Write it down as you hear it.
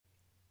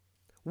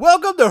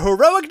Welcome to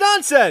Heroic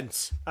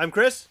Nonsense. I'm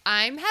Chris.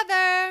 I'm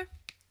Heather.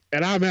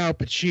 And I'm Al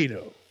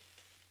Pacino.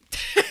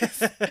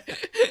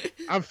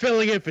 I'm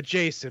filling in for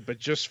Jason, but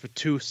just for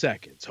 2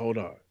 seconds. Hold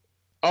on.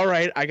 All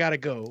right, I gotta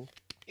go.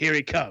 Here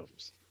he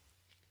comes.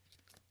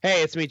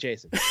 Hey, it's me,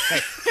 Jason.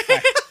 Hey.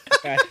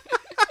 Hi.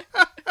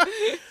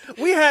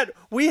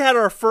 We had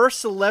our first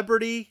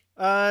celebrity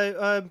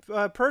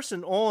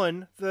person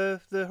on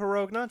the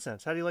Heroic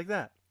Nonsense. How do you like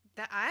that?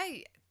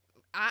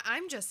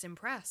 I'm just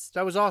impressed.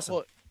 That was awesome.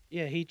 Well,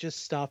 yeah, he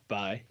just stopped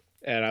by,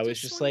 and I was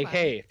just swung like, by.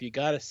 hey, if you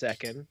got a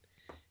second.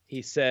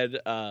 He said,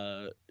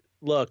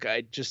 look,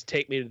 just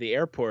take me to the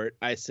airport.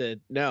 I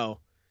said, no,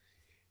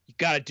 you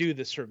got to do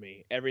this for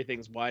me.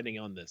 Everything's winding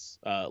on this.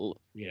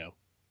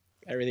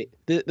 Everything.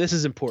 This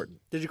is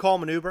important. Did you call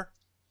him an Uber?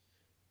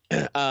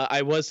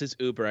 I was his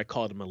Uber. I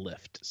called him a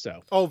Lyft.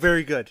 So. Oh,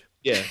 very good.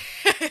 Yeah.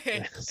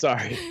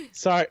 Sorry,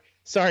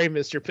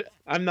 Mr.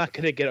 I'm not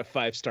gonna get a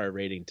 5-star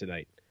rating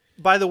tonight.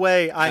 By the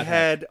way, I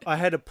had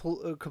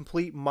a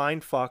complete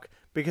mind fuck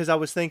because I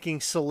was thinking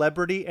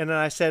celebrity, and then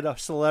I said a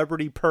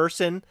celebrity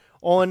person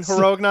on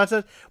Heroic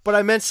Nonsense, but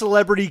I meant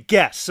celebrity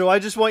guest. So I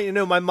just want you to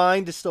know my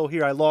mind is still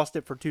here. I lost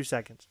it for 2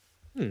 seconds.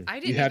 I didn't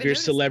You have even your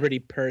notice celebrity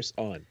purse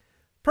on.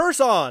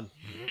 Person.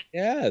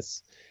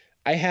 Yes.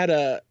 I've had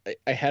a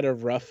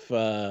rough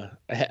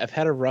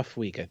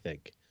week, I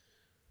think.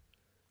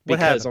 What Because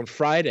happened? on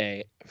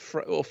Friday,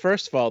 well,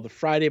 first of all, the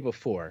Friday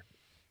before,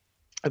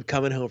 I'm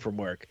coming home from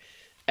work,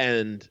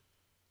 and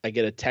I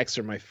get a text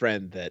from my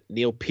friend that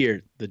Neil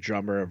Peart, the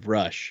drummer of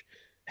Rush,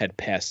 had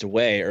passed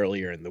away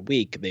earlier in the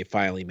week. They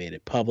finally made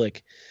it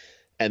public,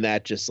 and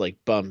that just like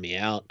bummed me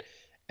out.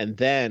 And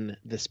then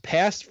this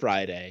past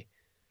Friday,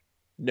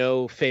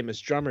 no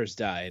famous drummers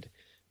died,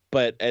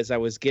 but as I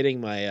was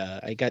getting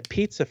I got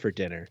pizza for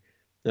dinner,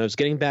 and I was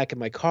getting back in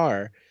my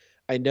car,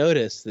 I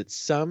noticed that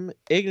some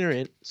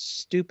ignorant,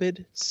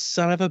 stupid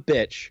son of a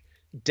bitch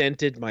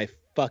dented my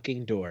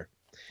fucking door.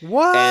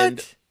 What?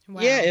 And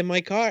Wow. yeah, in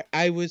my car,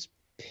 I was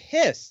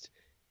pissed,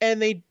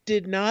 and they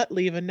did not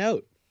leave a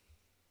note.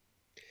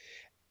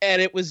 And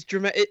it was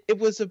dramatic. It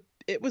was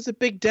a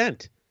big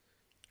dent.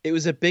 It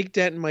was a big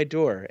dent in my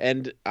door,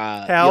 and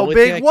How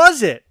big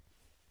was it?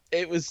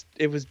 it was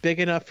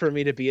big enough for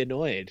me to be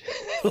annoyed,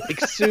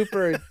 like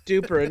super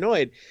duper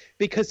annoyed,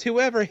 because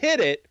whoever hit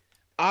it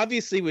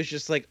obviously was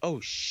just like, oh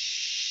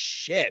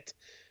shit,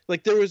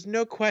 like there was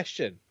no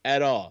question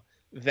at all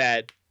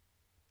that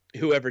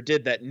whoever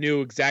did that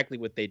knew exactly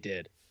what they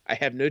did. I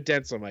have no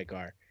dents on my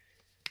car,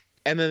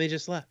 and then they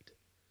just left.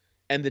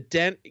 And the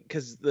dent,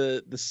 because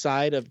the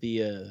side of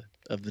the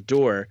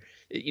door,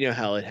 you know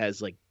how it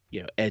has like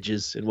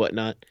edges and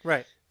whatnot.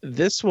 Right.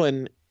 This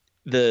one,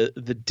 the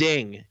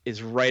ding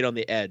is right on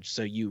the edge,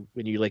 so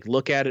when you like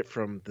look at it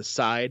from the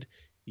side,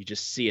 you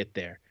just see it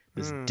there.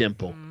 This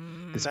dimple,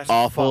 this That's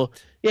awful.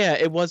 fucked. Yeah,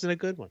 it wasn't a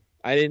good one.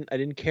 I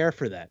didn't care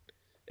for that.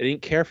 I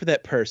didn't care for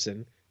that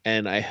person,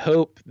 and I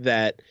hope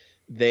that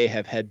they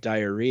have had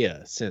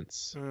diarrhea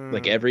since.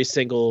 Like every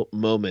single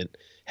moment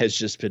has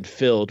just been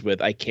filled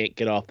with I can't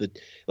get off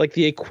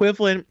the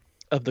equivalent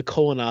of the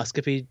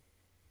colonoscopy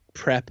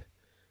prep.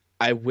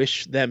 I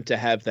wish them to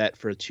have that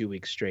for 2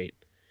 weeks straight.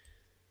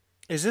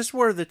 Is this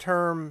where the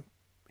term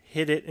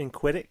 "hit it and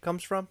quit it"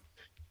 comes from?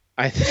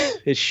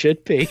 It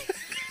should be.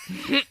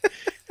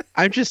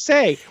 I'm just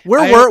saying.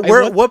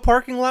 What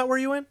parking lot were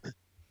you in?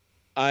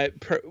 I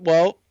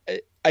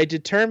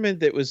determined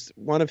that it was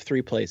one of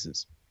 3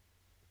 places.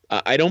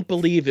 I don't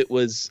believe it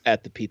was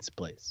at the pizza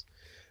place.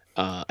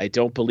 I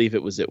don't believe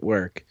it was at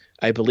work.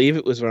 I believe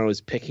it was when I was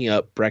picking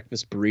up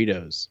breakfast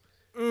burritos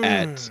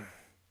in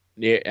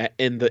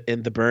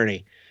the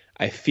Bernie.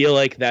 I feel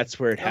like that's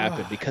where it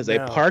happened because no. I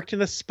parked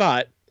in a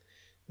spot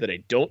that I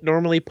don't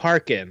normally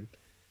park in,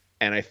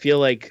 and I feel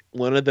like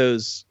one of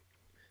those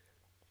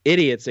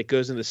idiots that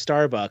goes into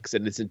Starbucks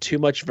and is in too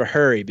much of a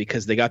hurry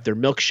because they got their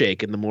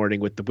milkshake in the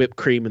morning with the whipped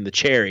cream and the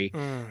cherry.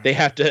 They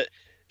have to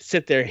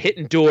sit there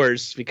hitting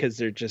doors because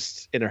they're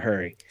just in a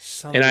hurry.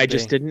 And I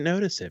just didn't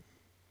notice it.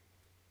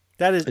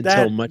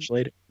 Until much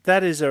later.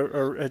 That is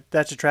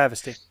that's a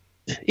travesty.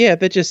 Yeah,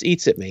 that just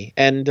eats at me.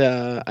 And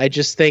I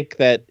just think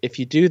that if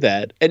you do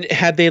that, and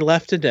had they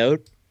left a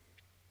note,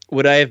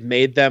 would I have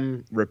made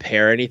them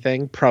repair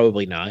anything?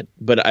 Probably not,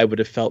 but I would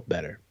have felt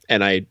better.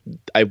 And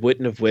I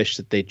wouldn't have wished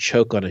that they'd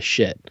choke on a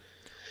shit.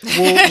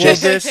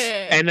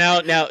 And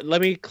now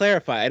let me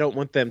clarify. I don't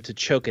want them to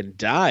choke and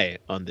die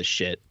on the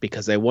shit,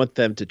 because I want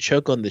them to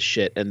choke on the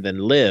shit and then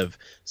live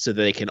so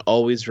that they can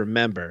always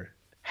remember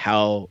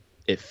how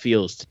it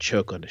feels to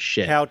choke on a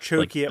shit. How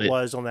choky it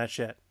was on that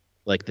shit.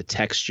 Like the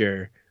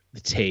texture, the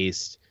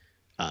taste,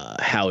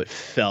 how it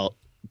felt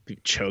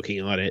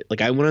choking on it.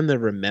 Like I want them to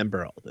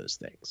remember all those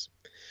things.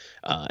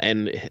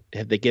 And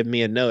had they given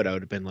me a note, I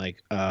would have been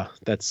like,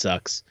 that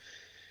sucks.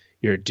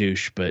 You're a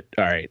douche, but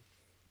all right.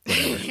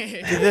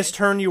 Did this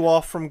turn you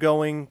off from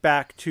going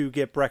back to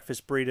get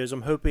breakfast burritos?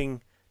 I'm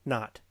hoping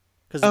not,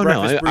 because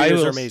breakfast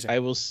burritos are amazing. I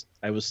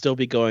will still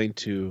be going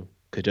to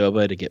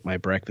Qdoba to get my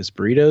breakfast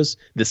burritos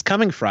this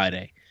coming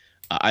Friday.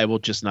 I will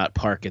just not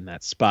park in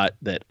that spot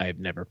that I've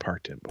never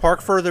parked in before.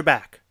 Park further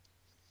back,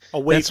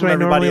 away That's from what I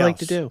everybody normally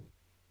else. like to do.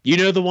 You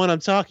know the one I'm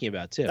talking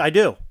about too. I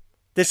do.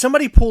 Did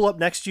somebody pull up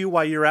next to you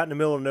while you're out in the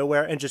middle of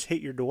nowhere and just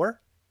hit your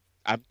door?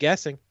 I'm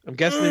guessing. They're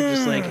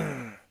just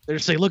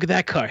like, look at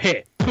that car.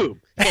 Hey,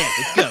 boom. Hey,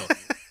 let's go.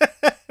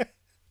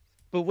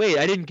 But wait,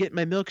 I didn't get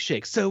my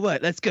milkshake. So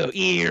what? Let's go.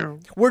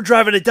 We're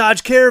driving a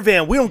Dodge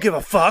Caravan. We don't give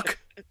a fuck.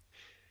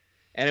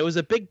 And it was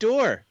a big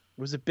door.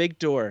 It was a big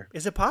door.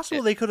 Is it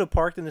possible they could have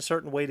parked in a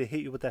certain way to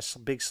hit you with that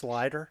big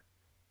slider?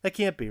 That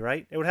can't be,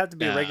 right? It would have to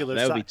be a regular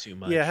that would side. be too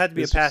much. Yeah, it had to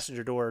be This a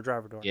passenger door or a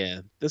driver door.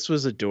 Yeah, this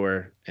was a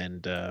door,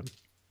 and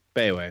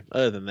but anyway,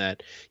 other than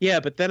that, yeah.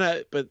 But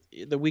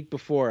the week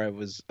before, I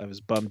was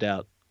bummed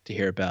out to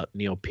hear about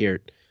Neil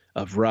Peart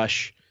of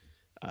Rush.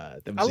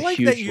 That was a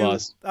huge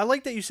loss. I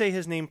like that you say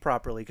his name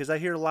properly because I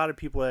hear a lot of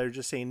people that are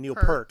just saying Neil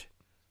Peart. Peart.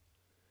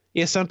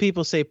 Yeah, some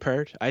people say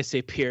Peart. I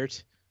say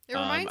Peart. It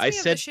reminds I me of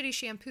said- the shitty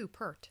shampoo,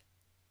 Pert.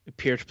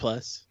 Peart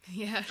Plus.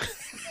 Yeah.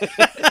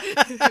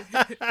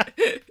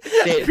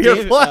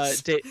 Peart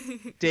Plus.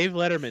 Dave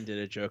Letterman did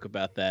a joke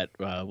about that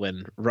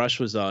when Rush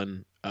was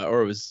on,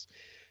 or it was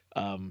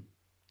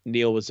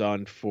Neil was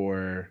on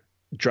for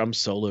Drum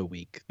Solo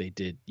Week. They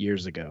did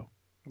years ago.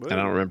 Whoa. I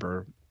don't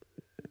remember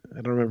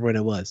when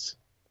it was,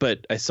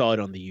 but I saw it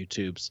on the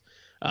YouTubes.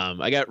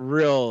 I got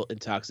real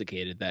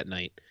intoxicated that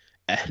night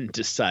and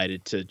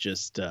decided to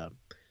just I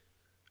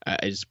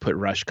just put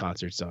Rush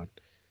concerts on,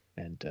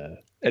 and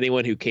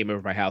anyone who came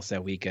over my house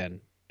that weekend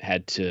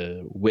had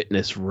to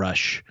witness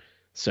Rush.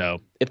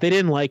 So if they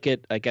didn't like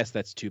it, I guess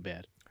that's too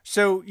bad.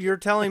 So you're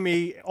telling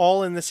me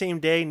all in the same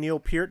day Neil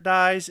Peart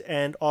dies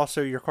and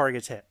also your car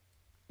gets hit?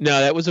 No,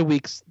 that was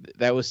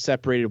that was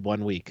separated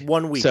 1 week.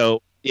 1 week.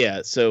 So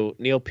yeah, so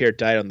Neil Peart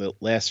died on the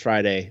last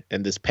Friday,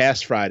 and this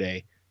past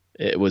Friday,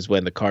 it was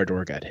when the car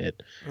door got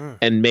hit,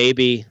 and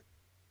maybe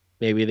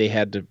they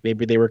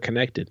were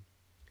connected.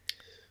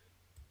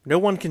 No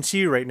one can see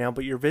you right now,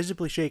 but you're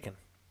visibly shaken.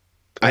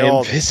 I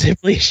am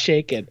visibly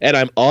shaken, and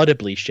I'm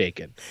audibly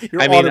shaken.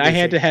 I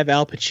had to have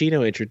Al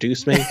Pacino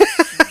introduce me.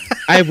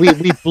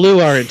 We blew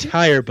our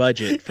entire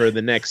budget for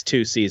the next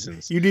 2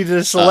 seasons. You needed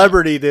a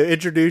celebrity to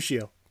introduce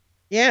you.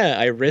 Yeah,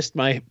 I risked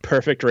my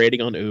perfect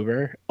rating on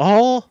Uber,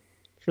 all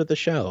for the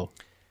show.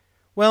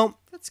 Well,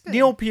 That's good.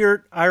 Neil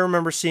Peart, I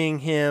remember seeing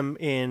him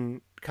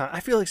in. I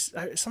feel like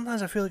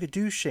sometimes I feel like a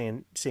douche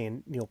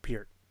saying Neil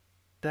Peart.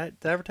 Did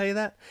I ever tell you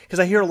that? Because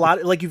I hear a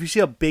lot, like if you see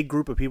a big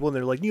group of people and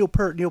they're like Neil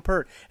Peart, and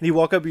you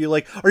walk up and you're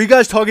like, "Are you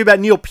guys talking about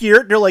Neil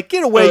Peart?" And they're like,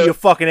 "Get away, you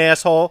fucking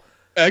asshole!"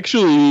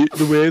 Actually,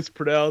 the way it's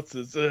pronounced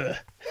is. Yeah.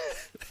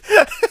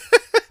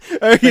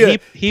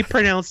 He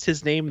pronounced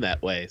his name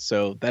that way,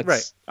 so that's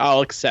Right.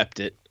 I'll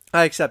accept it.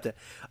 I accept it.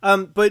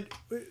 But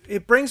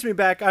it brings me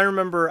back. I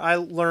remember I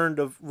learned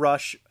of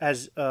Rush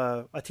as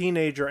a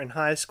teenager in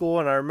high school,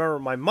 and I remember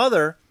my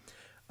mother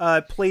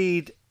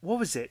played. What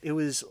was it? It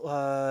was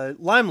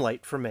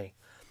Limelight for me.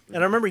 And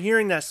I remember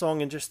hearing that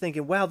song and just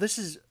thinking, wow, this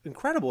is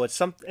incredible. It's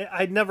something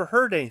I'd never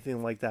heard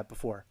anything like that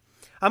before.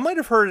 I might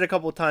have heard it a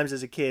couple of times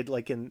as a kid,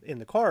 like in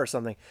the car or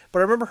something. But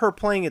I remember her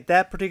playing at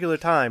that particular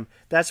time.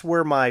 That's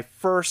where my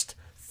first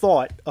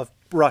thought of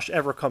Rush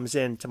ever comes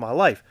into my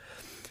life.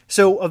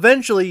 So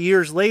eventually,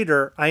 years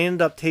later, I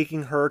ended up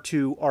taking her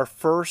to our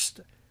first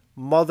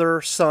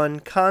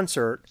mother-son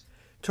concert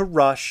to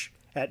Rush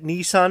at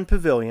Nissan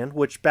Pavilion,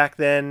 which back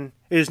then,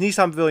 it was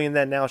Nissan Pavilion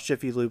then, now it's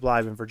Jiffy Lube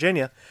Live in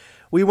Virginia.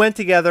 We went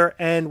together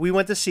and we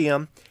went to see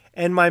him.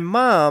 And my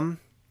mom,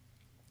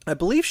 I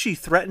believe she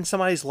threatened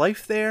somebody's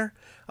life there.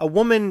 A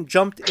woman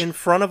jumped in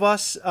front of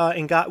us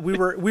and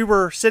we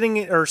were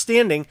sitting or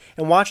standing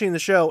and watching the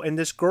show, and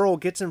this girl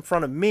gets in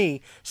front of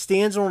me,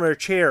 stands on her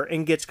chair,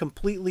 and gets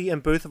completely in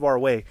both of our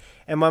way.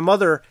 And my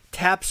mother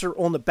taps her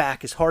on the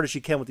back as hard as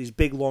she can with these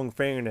big long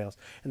fingernails.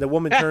 And the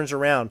woman turns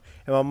around,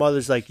 and my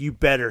mother's like, "You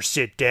better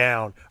sit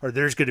down, or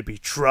there's going to be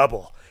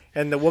trouble."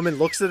 And the woman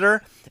looks at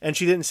her, and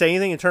she didn't say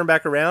anything and turned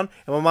back around.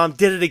 And my mom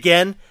did it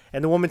again,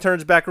 and the woman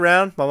turns back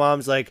around. My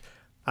mom's like,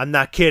 "I'm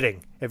not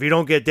kidding. If you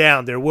don't get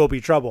down, there will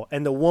be trouble."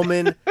 And the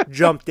woman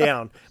jumped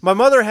down. My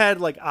mother had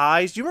like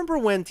eyes. Do you remember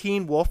when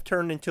Teen Wolf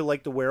turned into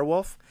like the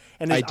werewolf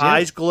and his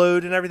eyes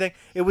glowed and everything?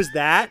 It was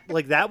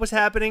that was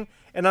happening.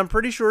 And I'm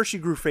pretty sure she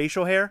grew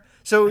facial hair.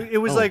 So it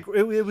was like,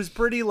 it was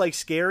pretty like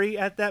scary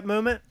at that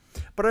moment.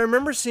 But I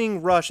remember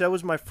seeing Rush. That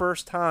was my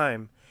first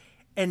time.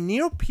 And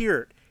Neil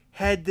Peart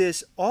had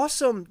this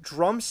awesome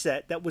drum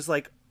set that was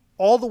like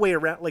all the way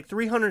around, like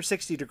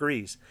 360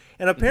 degrees.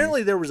 And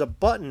apparently there was a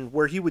button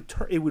where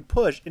it would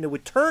push and it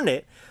would turn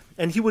it,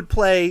 and he would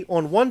play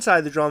on one side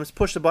of the drums,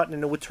 push the button,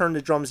 and it would turn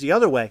the drums the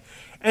other way.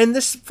 And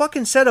this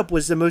fucking setup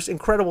was the most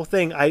incredible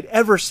thing I'd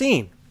ever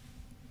seen.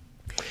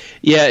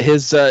 Yeah,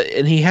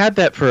 and he had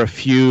that for a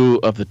few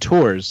of the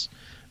tours.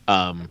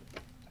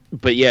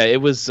 But yeah,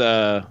 it was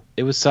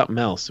something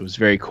else. It was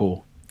very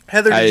cool.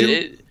 Heather,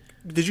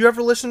 did you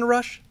ever listen to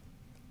Rush?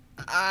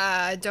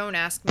 Don't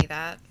ask me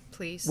that,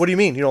 please. What do you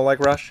mean? You don't like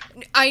Rush?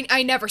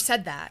 I never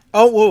said that.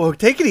 Oh, whoa,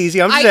 take it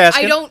easy. I'm just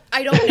asking.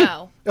 I don't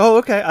know. Oh,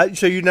 okay.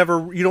 So you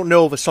don't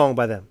know of a song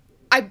by them?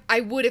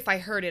 I would if I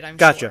heard it, I'm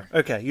Gotcha. sure.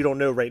 Okay, you don't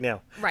know right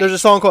now. Right. There's a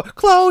song called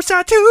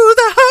 "Closer to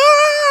the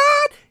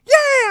Heart."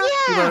 Yeah.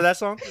 You remember that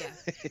song?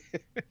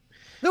 Yeah.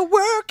 The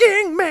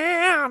Working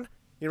Man.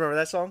 You remember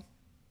that song?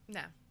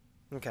 No.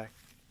 Okay.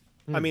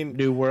 I mean,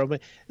 New World.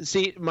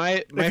 See,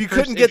 my if you first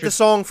couldn't get the interest-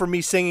 song from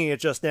me singing it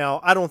just now,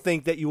 I don't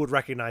think that you would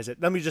recognize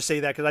it. Let me just say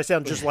that because I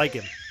sound just like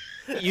him.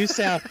 You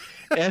sound.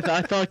 And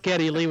I thought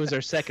Geddy Lee was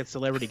our second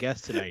celebrity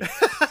guest tonight,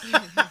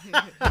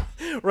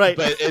 Right.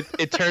 but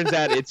it turns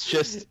out it's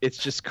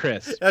just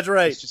Chris. That's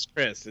right. It's just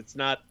Chris. It's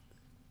not.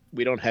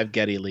 We don't have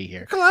Geddy Lee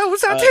here.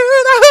 Closer to the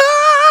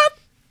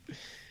heart.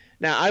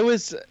 Now I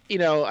was,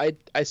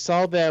 I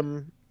saw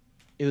them.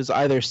 It was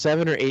either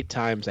 7 or 8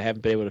 times. I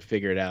haven't been able to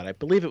figure it out. I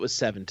believe it was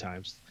 7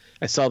 times.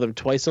 I saw them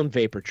twice on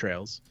Vapor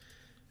Trails,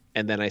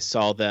 and then I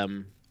saw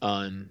them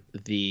on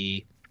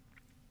the.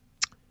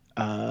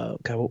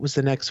 God, what was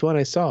the next one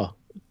I saw?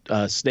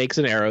 Snakes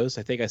and Arrows.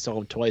 I think I saw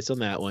them twice on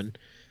that one.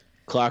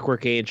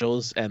 Clockwork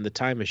Angels and the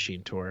Time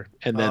Machine tour,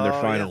 and then their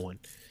final one.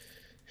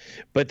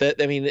 But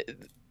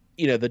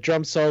the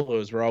drum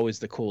solos were always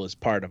the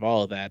coolest part of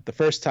all of that. The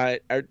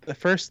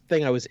first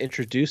thing I was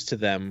introduced to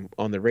them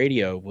on the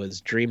radio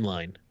was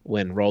Dreamline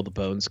when Roll the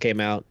Bones came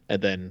out, and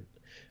then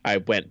I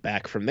went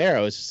back from there.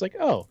 I was just like,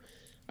 oh,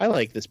 I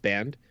like this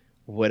band.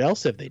 What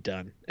else have they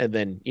done? And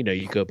then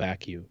you go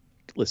back, you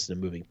listen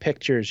to Moving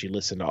Pictures, you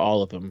listen to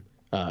all of them.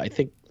 I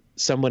think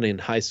someone in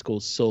high school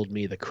sold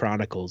me the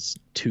Chronicles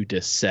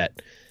 2-disc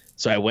set,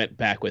 so I went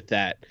back with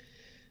that.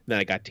 Then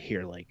I got to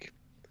hear like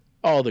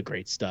all the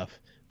great stuff.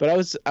 But I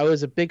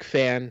was a big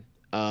fan.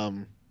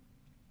 I've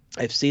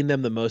seen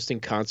them the most in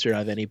concert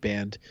of any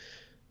band.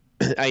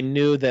 I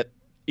knew that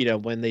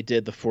when they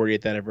did the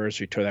 40th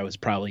anniversary tour, that was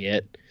probably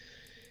it.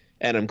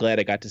 And I'm glad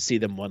I got to see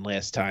them one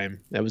last time.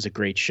 That was a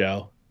great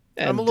show.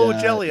 And, I'm a little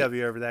jelly of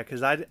you over that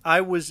because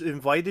I was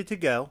invited to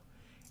go,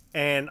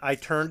 and I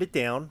turned it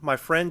down. My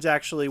friends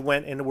actually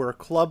went and were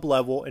club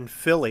level in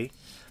Philly,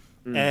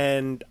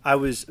 and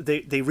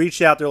they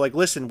reached out. They're like,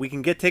 "Listen, we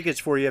can get tickets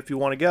for you if you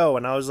want to go."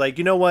 And I was like,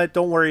 "You know what?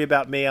 Don't worry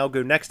about me. I'll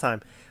go next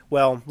time."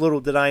 Well,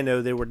 little did I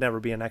know there would never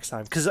be a next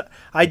time because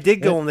I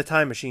did go on the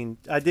Time Machine.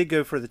 I did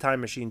go for the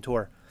Time Machine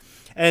tour,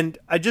 and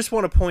I just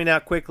want to point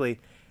out quickly.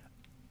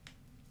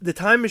 The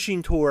Time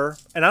Machine tour,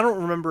 and I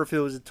don't remember if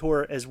it was a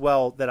tour as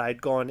well that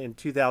I'd gone in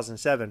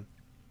 2007.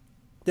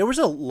 There was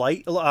a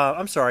light.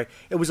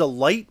 It was a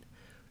light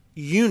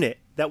unit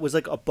that was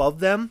like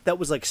above them that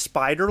was like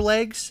spider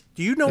legs.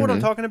 Do you know what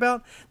I'm talking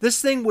about? This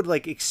thing would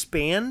like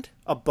expand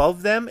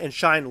above them and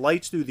shine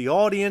lights through the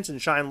audience and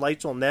shine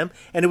lights on them.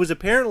 And it was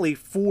apparently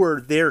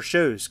for their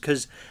shows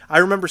because I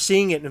remember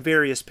seeing it in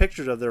various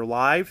pictures of their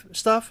live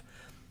stuff.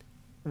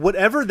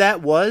 Whatever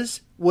that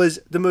was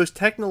the most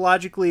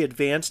technologically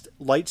advanced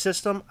light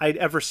system I'd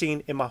ever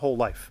seen in my whole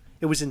life.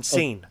 It was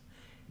insane.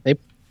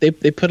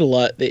 They put a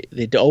lot.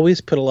 They always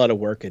put a lot of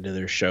work into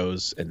their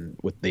shows and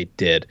what they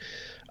did.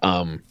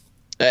 Have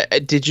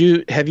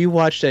you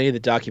watched any of the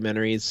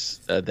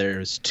documentaries?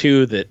 There's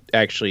 2 that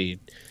actually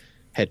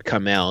had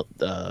come out.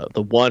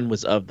 The one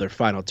was of their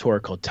final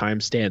tour called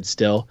Time Stand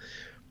Still,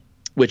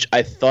 which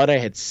I thought I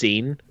had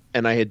seen.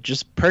 And I had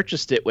just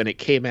purchased it when it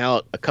came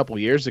out a couple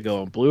years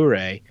ago on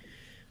Blu-ray,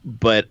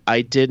 but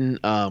I didn't.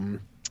 I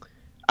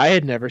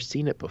had never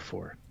seen it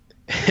before.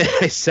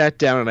 I sat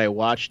down and I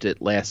watched it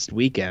last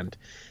weekend,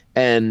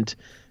 and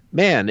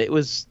man, it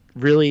was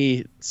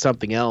really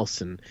something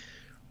else. And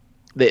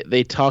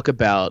they talk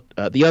about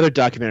the other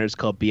documentary is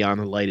called Beyond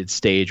the Lighted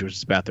Stage, which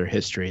is about their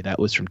history. That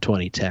was from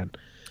 2010.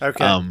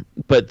 Okay.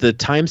 But the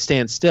Time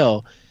Stand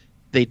Still,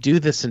 they do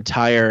this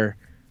entire.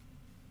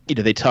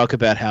 They talk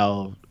about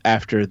how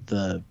after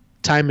the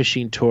Time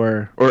Machine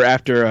tour or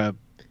after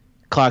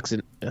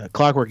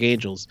Clockwork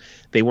Angels,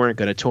 they weren't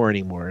going to tour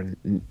anymore.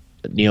 And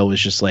Neil was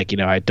just like,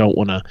 I don't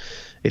want to.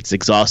 It's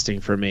exhausting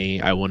for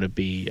me. I want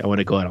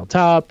to go out on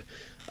top.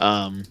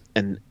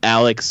 And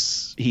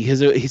Alex, he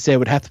said it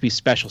would have to be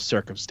special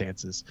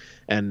circumstances.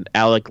 And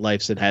Alec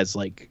Lifeson has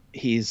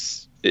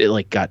he's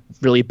got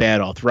really bad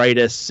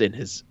arthritis in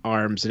his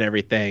arms and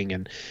everything,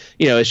 and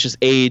it's just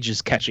age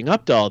is catching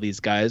up to all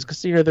these guys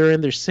because they're in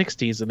their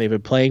 60s and they've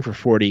been playing for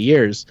 40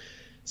 years.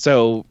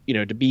 So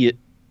to be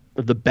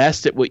the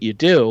best at what you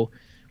do,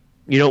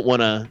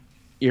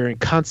 you're in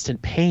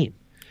constant pain.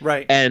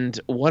 Right. And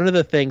one of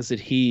the things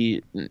that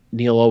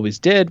Neil always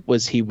did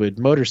was he would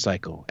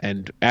motorcycle.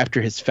 And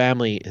after his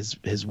family,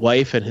 his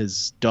wife and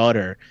his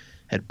daughter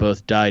had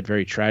both died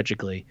very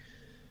tragically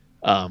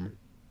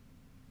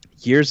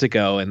years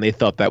ago, and they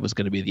thought that was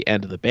going to be the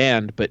end of the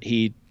band, but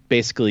he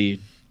basically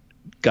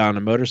got on a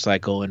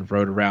motorcycle and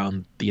rode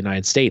around the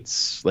United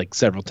States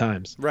several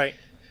times. Right.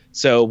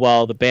 So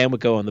while the band would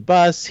go on the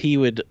bus, he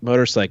would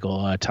motorcycle a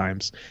lot of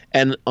times.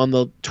 And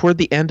toward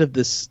the end of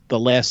the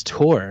last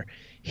tour,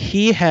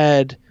 he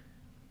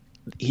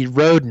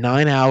rode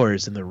 9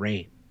 hours in the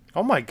rain.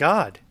 Oh my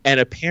God. And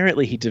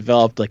apparently he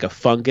developed a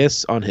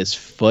fungus on his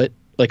foot,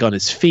 on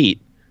his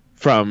feet,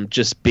 from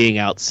just being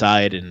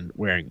outside and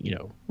wearing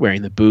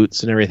the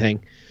boots and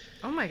everything.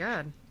 Oh my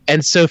God.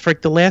 And so for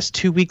the last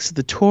 2 weeks of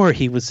the tour,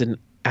 he was in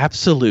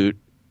absolute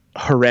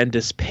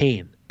horrendous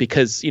pain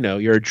because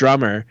you're a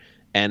drummer,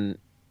 and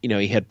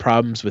he had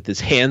problems with his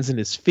hands and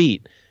his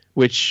feet.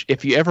 Which,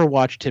 if you ever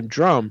watched him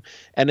drum,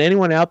 and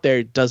anyone out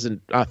there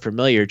not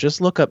familiar, just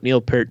look up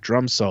Neil Peart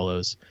drum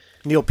solos.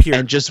 Neil Peart.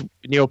 And just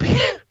Neil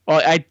Peart.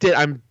 Well, I did.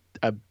 I'm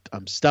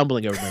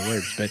stumbling over my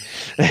words, but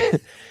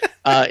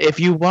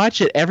if you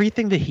watch it,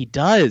 everything that he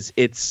does,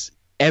 it's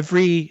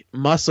every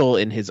muscle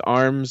in his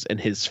arms and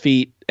his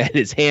feet and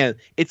his hand,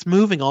 it's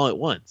moving all at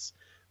once.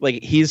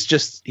 Like he's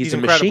a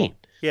machine.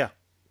 Yeah,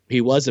 he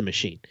was a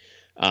machine.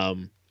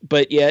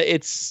 But yeah,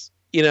 it's.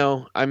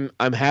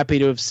 I'm happy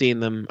to have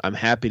seen them. I'm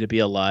happy to be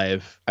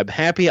alive. I'm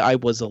happy I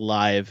was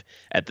alive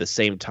at the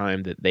same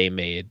time that they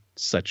made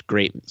such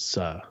great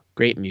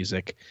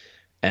music.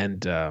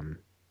 And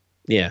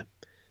yeah,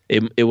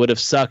 it would have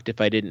sucked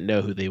if I didn't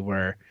know who they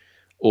were,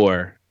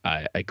 or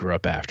I grew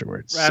up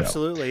afterwards.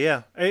 Absolutely,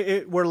 yeah.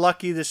 We're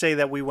lucky to say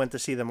that we went to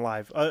see them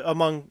live,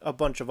 among a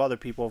bunch of other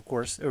people, of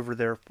course, over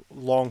their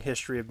long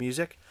history of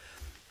music.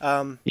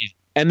 Yeah.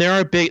 And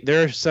there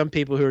are some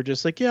people who are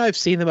just like, yeah, I've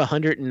seen them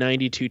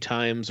 192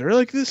 times, or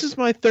like, this is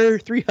my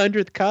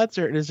 300th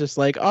concert, and it's just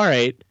like, all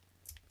right,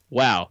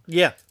 wow,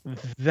 yeah,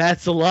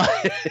 that's a lot.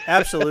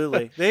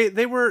 Absolutely,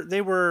 they were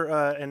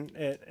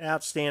an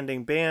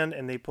outstanding band,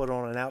 and they put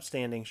on an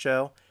outstanding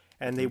show,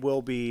 and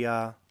they'll be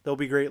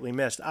greatly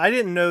missed. I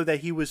didn't know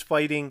that he was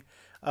fighting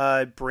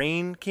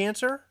brain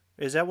cancer.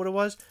 Is that what it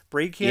was?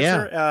 Brain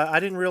cancer. Yeah. I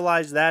didn't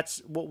realize that's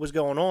what was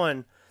going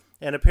on,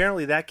 and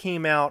apparently that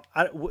came out.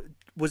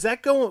 Was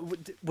that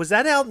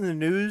out in the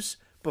news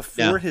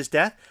before his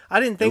death?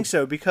 I didn't think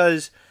so,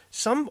 because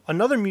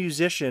another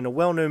musician, a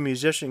well-known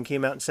musician,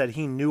 came out and said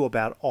he knew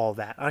about all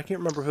that. I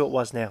can't remember who it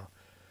was now.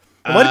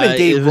 It might have been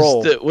Dave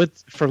Grohl.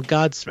 From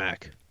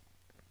Godsmack.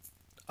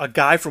 A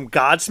guy from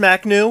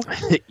Godsmack knew?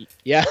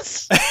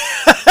 Yes.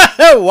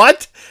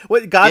 What?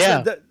 What?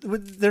 Godsmack? Yeah.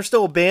 There's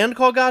still a band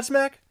called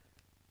Godsmack?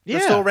 They're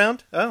still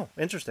around? Oh,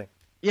 interesting.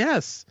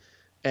 Yes.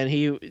 And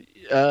he,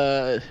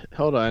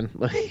 hold on,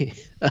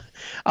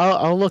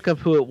 I'll look up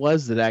who it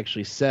was that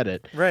actually said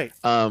it. Right.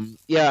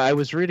 Yeah, I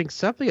was reading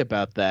something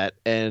about that,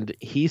 and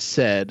he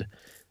said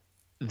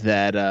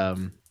that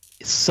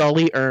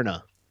Sully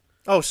Erna.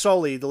 Oh,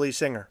 Sully, the lead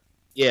singer.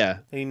 Yeah,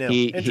 he knew.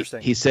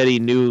 Interesting. He said he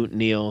knew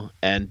Neil,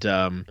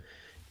 and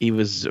he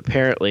was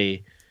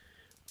apparently,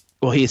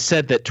 well, he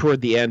said that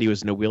toward the end he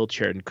was in a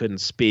wheelchair and couldn't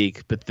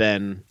speak, but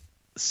then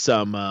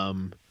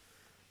someone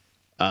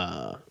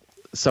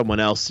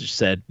else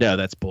said, no,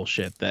 that's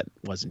bullshit. That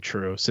wasn't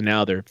true. So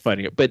now they're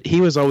fighting it. But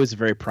he was always a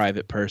very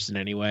private person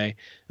anyway.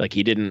 Like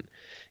he didn't,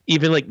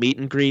 even like meet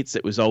and greets,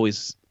 it was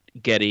always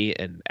Geddy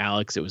and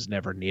Alex. It was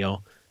never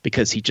Neil,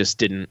 because he just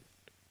didn't,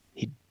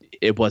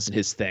 it wasn't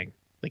his thing.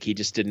 Like he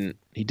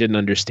didn't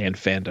understand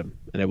fandom,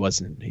 and it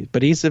wasn't,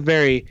 but he's a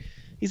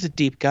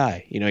deep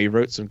guy. He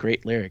wrote some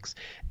great lyrics,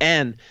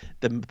 and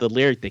the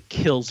lyric that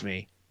kills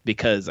me,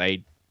 because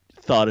I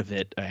thought of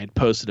it, I had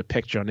posted a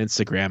picture on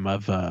Instagram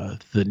of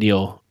the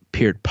Neil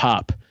Peart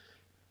pop.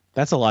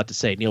 That's a lot to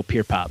say. Neil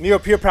Peart pop. Neil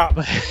Peart pop.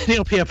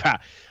 Neil Peart pop.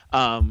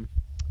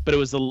 But it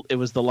was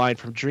the line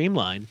from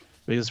Dreamline,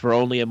 because we're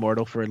only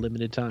immortal for a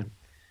limited time,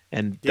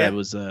 and that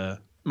was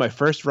my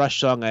first Rush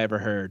song I ever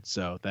heard.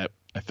 So that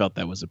I felt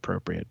that was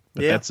appropriate.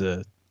 But that's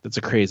a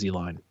crazy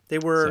line. They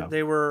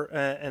were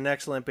an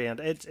excellent band.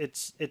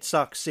 It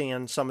sucks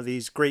seeing some of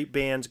these great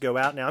bands go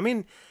out now. I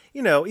mean,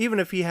 even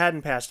if he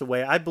hadn't passed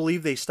away, I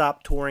believe they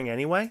stopped touring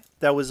anyway.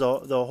 That was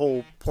the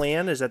whole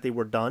plan, is that they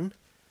were done.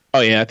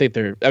 Oh yeah, I think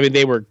they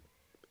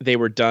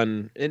were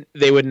done, and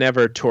they would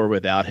never tour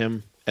without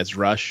him as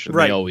Rush. And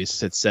right. They always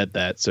had said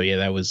that. So yeah,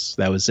 that was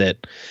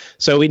it.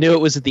 So we knew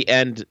it was at the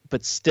end,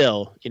 but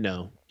still,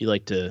 you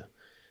like to.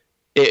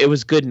 It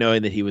was good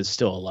knowing that he was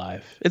still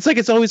alive. It's like,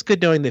 it's always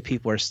good knowing that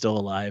people are still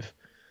alive.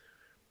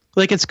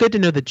 Like, it's good to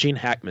know that Gene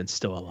Hackman's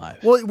still alive.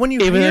 Well, when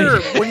you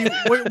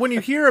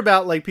hear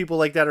about like people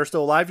like that are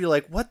still alive, you're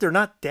like, what? They're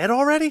not dead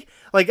already?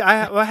 Like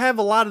I have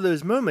a lot of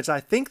those moments. I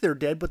think they're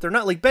dead, but they're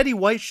not. Like Betty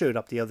White showed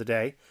up the other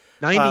day,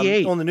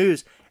 98 on the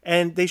news,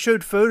 and they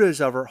showed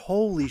photos of her.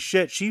 Holy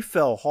shit, she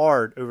fell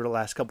hard over the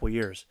last couple of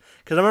years.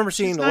 Because I remember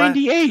seeing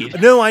 98.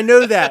 No, I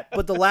know that,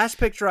 but the last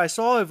picture I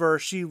saw of her,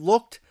 she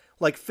looked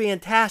like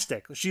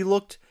fantastic. She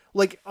looked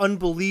like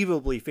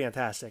unbelievably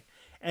fantastic.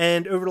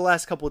 And over the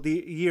last couple of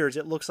years,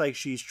 it looks like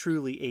she's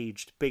truly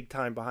aged big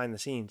time behind the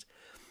scenes.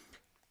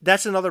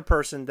 That's another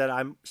person that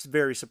I'm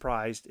very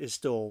surprised is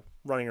still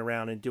running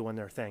around and doing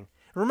their thing.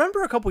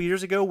 Remember a couple of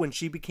years ago when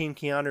she became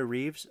Keanu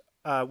Reeves,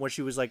 when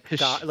she was like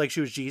God, like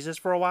she was Jesus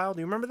for a while?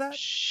 Do you remember that?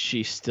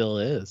 She still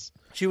is.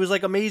 She was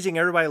like amazing.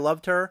 Everybody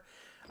loved her.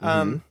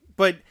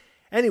 But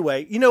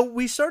anyway,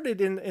 we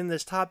started in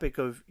this topic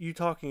of you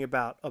talking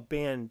about a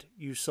band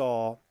you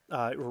saw,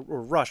 or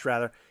Rush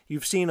rather.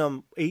 You've seen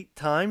them 8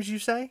 times, you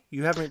say?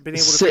 You haven't been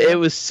able to... It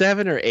was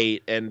 7 or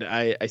 8, and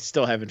I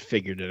still haven't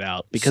figured it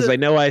out. Because I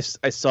know I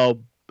saw...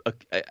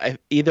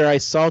 either I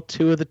saw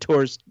 3 of the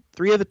tours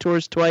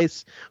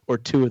twice, or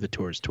 2 of the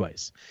tours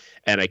twice.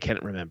 And I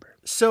can't remember.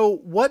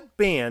 So what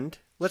band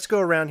let's go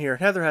around here.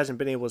 Heather hasn't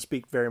been able to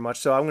speak very much,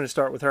 so I'm going to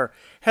start with her.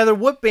 Heather,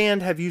 what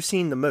band have you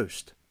seen the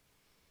most?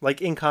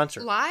 Like in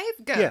concert? Live?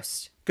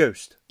 Ghost. Yeah,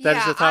 Ghost. That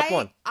is the top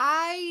one.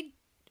 I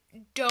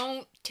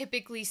don't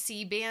typically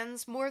see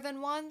bands more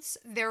than once.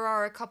 There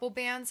are a couple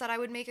bands that I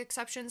would make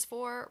exceptions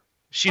for.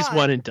 She's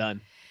one and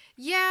done.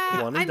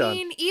 Yeah, One and done.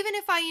 mean, even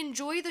if I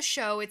enjoy the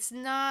show, it's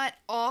not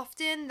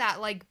often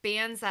that like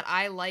bands that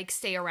I like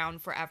stay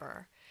around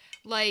forever.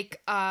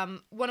 Like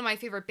one of my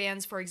favorite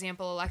bands, for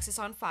example, Alexis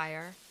on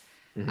Fire.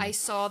 Mm-hmm. I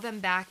saw them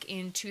back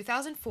in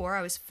 2004.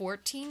 I was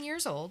 14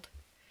 years old.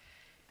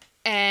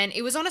 And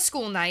it was on a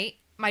school night.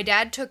 My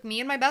dad took me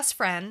and my best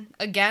friend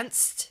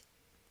against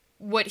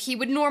what he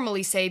would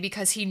normally say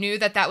because he knew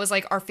that that was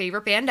like our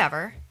favorite band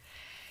ever.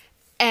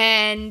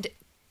 And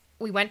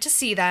we went to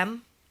see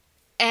them.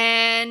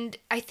 And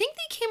I think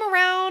they came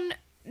around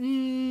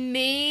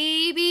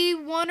maybe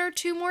one or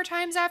two more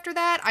times after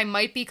that. I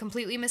might be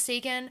completely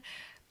mistaken,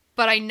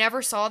 but I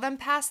never saw them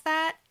past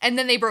that. And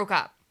then they broke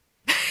up.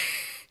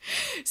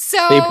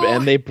 They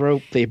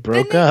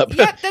broke up.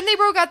 Yep, then they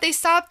broke up. They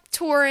stopped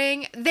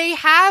touring. They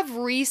have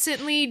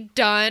recently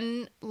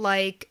done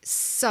like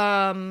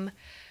some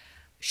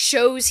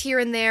shows here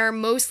and there,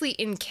 mostly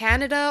in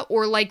Canada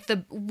or like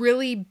the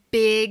really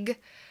big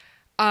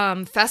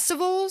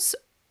festivals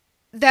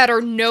that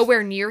are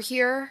nowhere near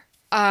here.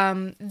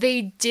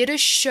 They did a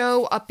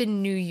show up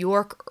in New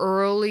York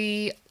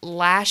early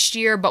last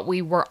year, but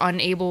we were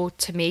unable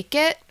to make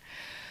it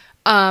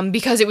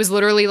because it was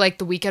literally like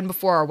the weekend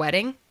before our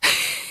wedding.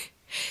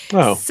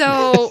 Oh.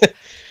 So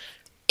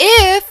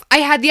if I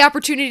had the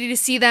opportunity to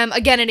see them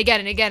again and again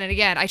and again and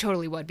again, I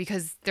totally would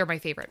because they're my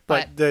favorite.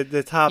 But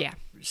the top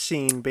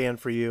scene band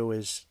for you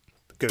is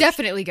Ghost.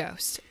 Definitely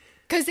Ghost.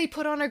 Because they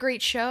put on a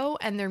great show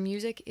and their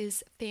music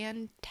is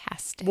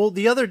fantastic. Well,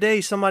 the other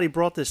day somebody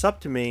brought this up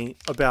to me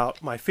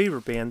about my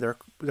favorite band.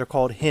 They're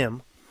called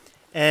Him.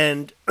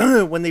 And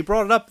when they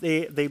brought it up,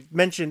 they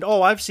mentioned,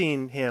 oh, I've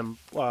seen Him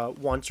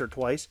once or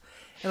twice.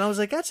 And I was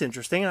like, that's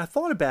interesting. And I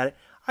thought about it.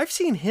 I've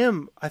seen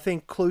Him, I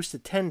think, close to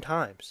 10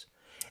 times.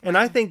 And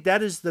I think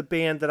that is the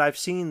band that I've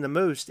seen the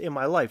most in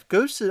my life.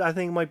 Ghost, I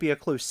think, might be a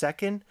close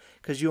second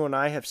because you and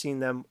I have seen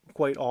them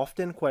quite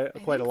often, quite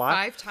a lot.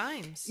 5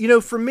 times. You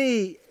know, for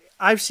me,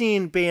 I've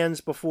seen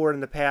bands before in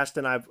the past,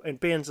 and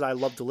bands that I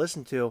love to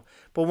listen to.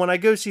 But when I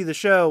go see the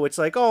show, it's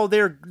like, oh,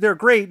 they're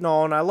great and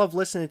all, and I love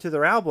listening to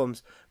their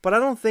albums. But I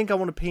don't think I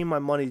want to pay my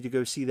money to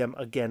go see them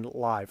again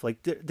live.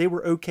 Like they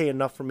were okay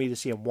enough for me to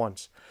see them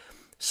once.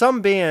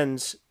 Some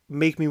bands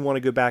make me want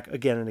to go back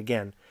again and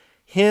again.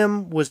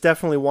 Him was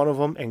definitely one of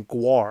them, and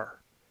Gwar.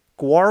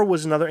 Gwar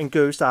was another, and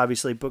Ghost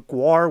obviously, but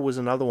Gwar was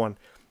another one.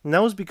 And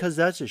that was because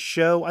that's a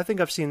show. I think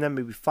I've seen them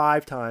maybe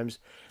 5 times.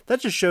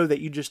 That's a show that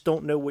you just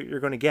don't know what you're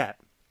going to get.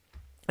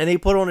 And they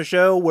put on a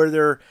show where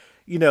they're,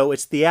 you know,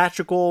 it's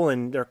theatrical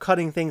and they're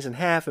cutting things in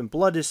half and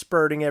blood is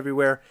spurting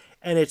everywhere.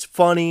 And it's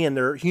funny and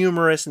they're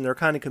humorous and they're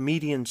kind of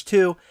comedians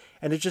too.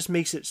 And it just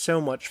makes it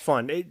so much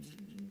fun.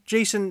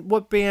 Jason,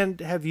 what band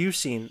have you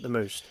seen the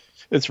most?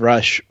 It's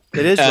Rush.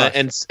 It is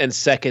Rush. And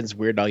second's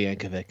Weird Al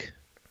Yankovic.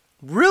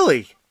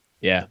 Really?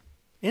 Yeah.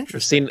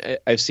 Interesting.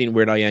 I've seen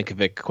Weird Al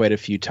Yankovic quite a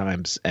few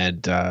times,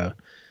 and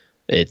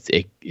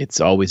it's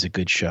always a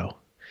good show.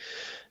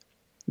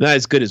 Not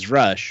as good as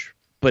Rush,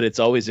 but it's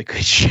always a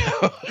good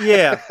show.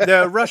 Yeah,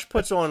 the Rush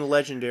puts on a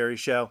legendary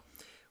show.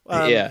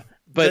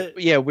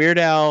 Weird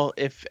Al.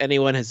 If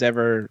anyone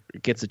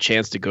gets a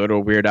chance to go to a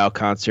Weird Al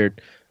concert,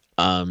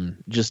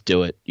 just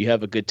do it. You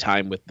have a good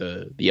time with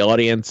the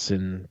audience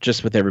and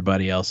just with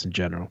everybody else in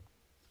general.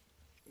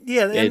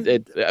 Yeah,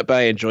 but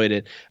I enjoyed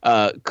it.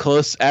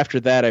 Close after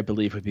that, I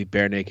believe, would be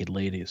Bare Naked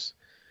Ladies.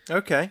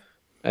 Okay.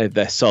 I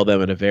saw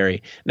them in a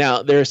very...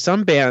 Now, there are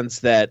some bands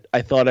that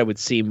I thought I would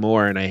see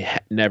more, and I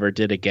never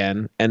did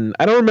again. And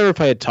I don't remember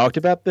if I had talked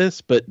about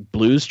this, but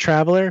Blues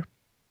Traveler.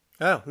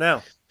 Oh,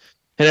 no.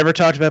 Had ever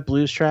talked about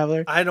Blues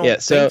Traveler? I don't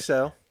think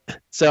so.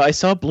 So I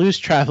saw Blues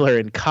Traveler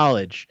in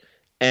college,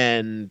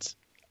 and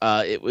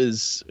it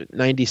was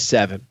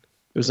 97.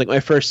 It was like my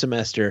first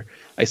semester.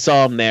 I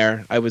saw him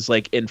there. I was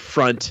like in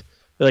front,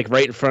 like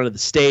right in front of the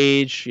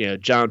stage. You know,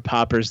 John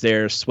Popper's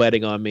there,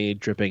 sweating on me,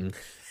 dripping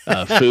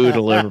food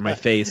all over my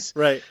face.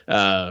 Right.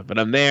 But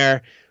I'm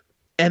there,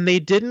 and they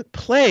didn't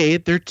play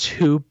their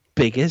 2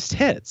 biggest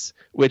hits,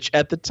 which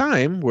at the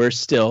time were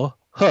still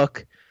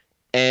Hook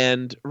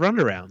and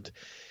Runaround.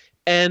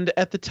 And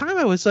at the time,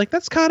 I was like,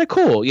 that's kind of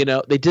cool. You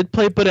know, they did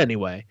play But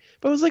Anyway.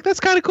 But I was like, that's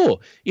kind of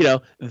cool. You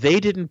know, they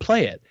didn't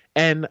play it.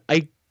 And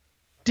I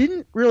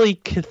didn't really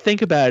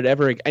think about it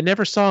ever. I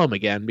never saw him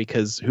again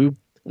because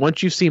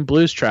once you've seen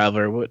Blues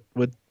Traveler, what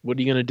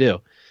are you gonna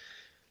do?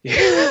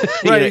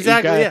 Right,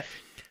 exactly.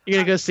 You're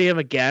gonna go see him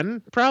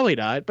again? Probably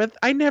not. But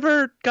I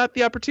never got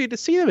the opportunity to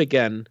see them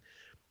again,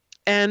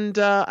 and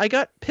I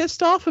got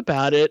pissed off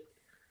about it.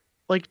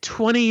 Like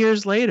 20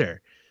 years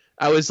later,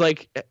 I was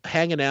like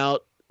hanging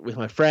out with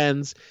my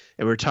friends,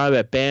 and we were talking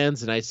about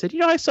bands, and I said,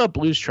 I saw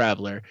Blues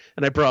Traveler,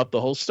 and I brought up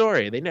the whole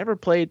story. They didn't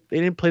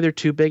play their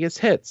 2 biggest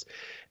hits.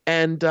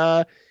 And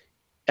I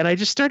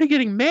just started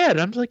getting mad.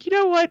 I'm like, you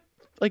know what?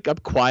 like I'm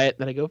quiet,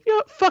 and then I go, you know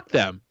what, fuck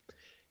them.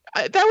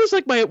 That was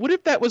like what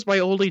if that was my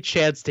only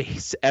chance to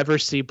ever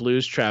see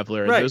Blues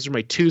Traveler, and Right. those are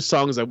my 2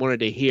 songs I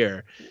wanted to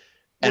hear,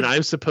 and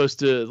I'm supposed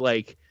to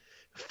like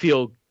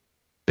feel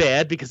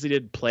bad because he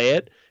didn't play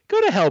it? Go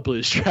to hell,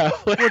 Blues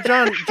Traveler.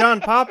 Well, John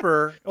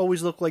Popper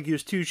always looked like he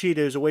was 2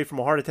 Cheetos away from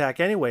a heart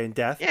attack anyway and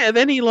death. Yeah, and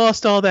then he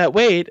lost all that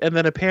weight, and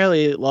then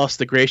apparently lost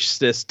the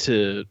graciousness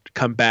to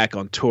come back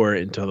on tour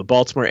into the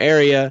Baltimore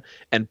area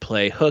and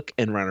play Hook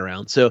and Run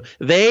Around. So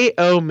they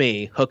owe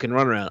me Hook and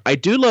Run Around. I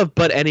do love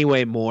But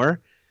Anyway more,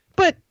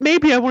 but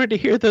maybe I wanted to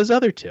hear those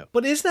other 2.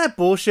 But isn't that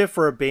bullshit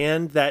for a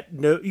band that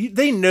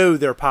they know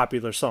their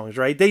popular songs,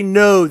 right? They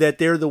know that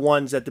they're the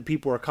ones that the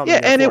people are coming.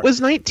 Yeah, and for. it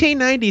was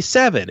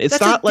 1997. It's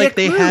That's a not like dick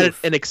they move. had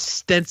an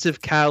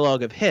extensive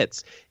catalog of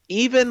hits.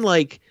 Even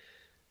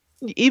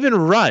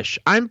Rush,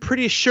 I'm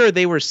pretty sure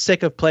they were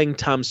sick of playing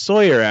Tom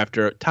Sawyer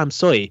after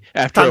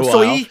a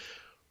while.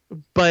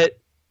 But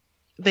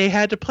they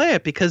had to play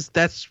it because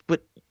that's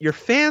what your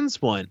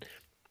fans want.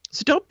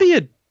 So don't be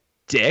a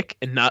dick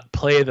and not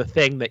play the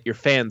thing that your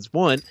fans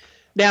want.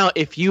 Now,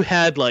 if you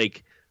had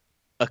like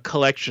a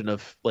collection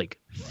of like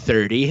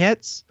 30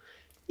 hits,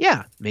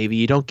 yeah, maybe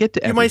you don't get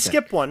to everything. You might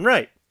skip one,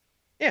 right?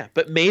 Yeah,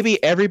 but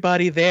maybe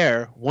everybody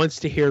there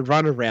wants to hear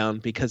Run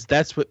Around because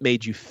that's what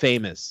made you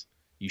famous,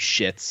 you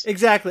shits.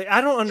 Exactly.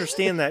 I don't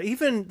understand that.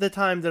 Even the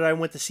time that I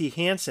went to see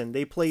Hanson,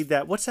 they played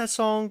that. What's that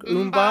song?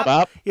 Bop.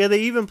 Bop. Yeah,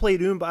 they even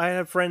played Bop. I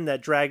had a friend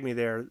that dragged me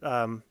there.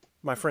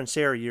 My friend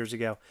Sarah years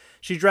ago.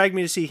 She dragged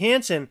me to see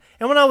Hanson,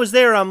 and when I was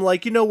there, I'm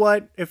like, you know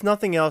what? If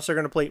nothing else, they're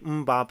going to play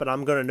Bop, and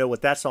I'm going to know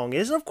what that song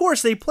is. And of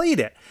course, they played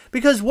it.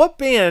 Because what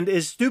band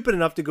is stupid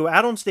enough to go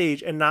out on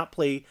stage and not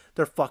play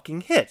their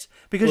fucking hits?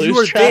 Because Blues you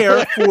were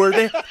Traveler.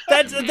 there for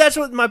that's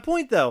what my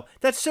point, though.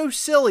 That's so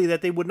silly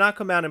that they would not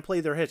come out and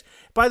play their hits.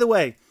 By the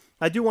way,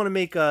 I do want to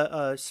make give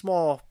a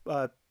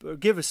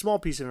small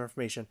piece of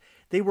information.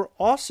 They were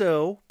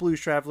also, Blues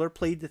Traveler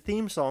played the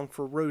theme song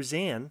for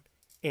Roseanne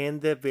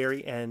and the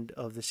very end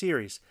of the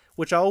series,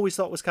 which I always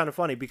thought was kind of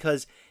funny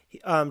because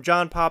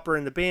John Popper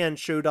and the band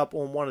showed up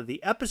on one of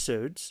the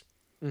episodes,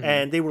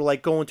 and they were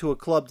like going to a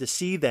club to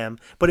see them,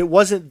 but it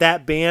wasn't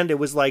that band. It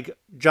was like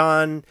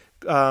John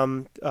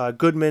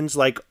Goodman's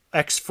like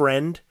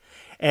ex-friend,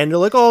 and they're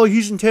like, oh,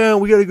 he's in town,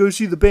 we got to go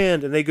see the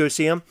band, and they go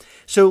see him.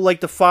 So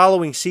like the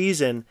following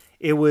season,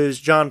 it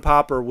was John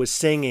Popper was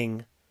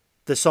singing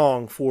the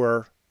song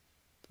for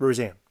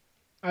Roseanne.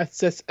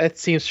 That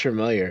seems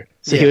familiar.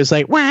 So Yeah. he was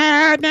like,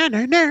 wah, na,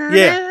 na, na,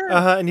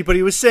 Yeah, na. but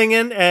he was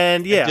singing,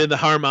 and yeah, Did the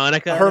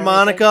harmonica.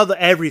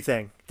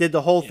 everything, did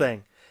the whole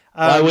thing.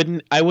 Well,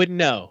 I wouldn't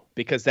know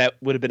because that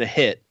would have been a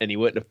hit, and he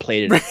wouldn't have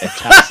played it at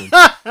Thompson.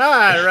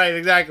 Right,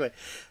 exactly.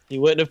 He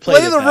wouldn't have played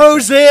Play it the back then.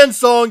 Roseanne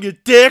song, you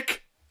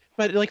dick.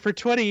 But like for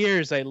 20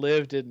 years, I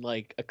lived in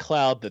like a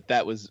cloud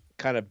that was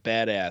kind of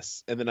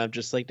badass, and then I'm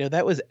just like, no,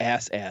 that was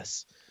ass.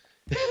 That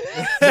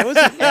was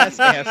an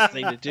ass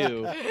thing to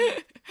do.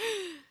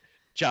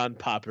 John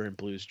Popper and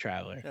Blues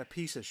Traveler. That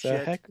piece of So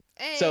shit. heck.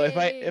 So if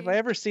I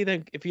ever see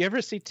them, if you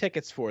ever see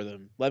tickets for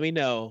them, let me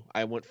know.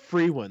 I want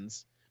free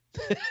ones.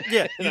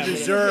 Yeah, you I'm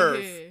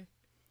deserve.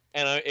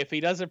 And if he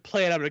doesn't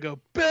play it, I'm gonna go,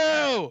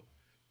 Bill,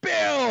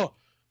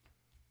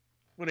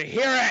 want to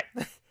hear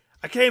it.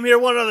 I came here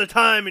one other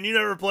time and you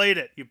never played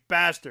it, you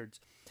bastards.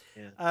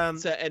 Yeah.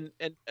 So and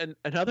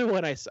another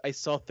one I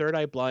saw Third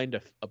Eye Blind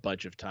a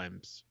bunch of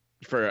times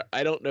for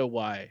I don't know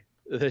why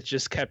that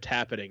just kept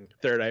happening.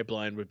 Third Eye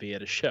Blind would be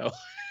at a show,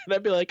 and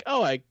I'd be like,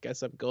 oh, I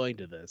guess I'm going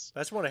to this.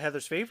 That's one of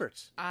Heather's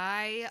favorites.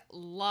 I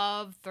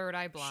love Third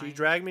Eye Blind. She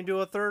dragged me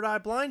to a Third Eye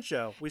Blind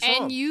show. We saw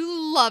and 'em.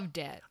 you loved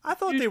it. I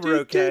thought they were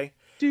okay.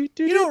 You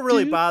know what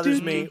really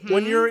bothers me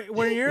when you're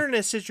in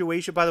a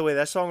situation. By the way,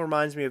 that song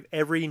reminds me of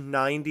every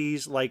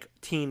 '90s like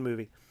teen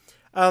movie.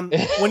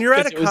 When you're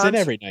at a It was in concert,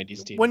 every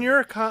 90s team. when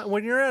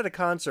you're at a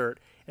concert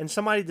and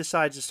somebody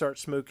decides to start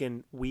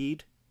smoking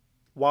weed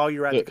while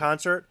you're at the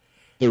concert,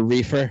 the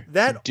reefer,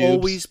 that the dubs.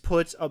 always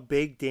puts a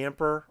big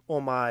damper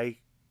on my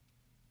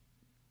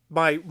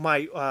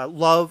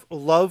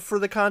love for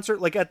the concert.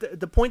 Like at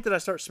the point that I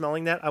start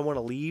smelling that, I want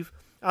to leave.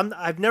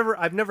 I've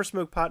never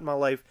smoked pot in my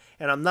life,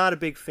 and I'm not a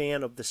big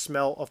fan of the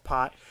smell of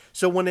pot.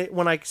 So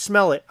when I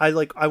smell it, I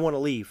want to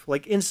leave.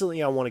 Like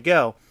instantly, I want to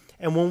go.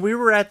 And when we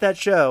were at that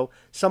show,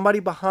 somebody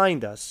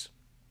behind us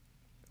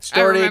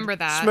started remember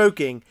that.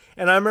 smoking,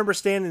 and I remember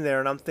standing there,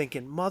 and I'm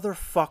thinking,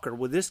 motherfucker,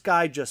 will this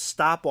guy just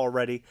stop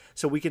already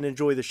so we can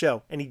enjoy the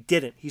show? And he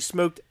didn't. He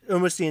smoked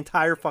almost the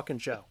entire fucking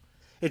show.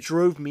 It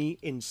drove me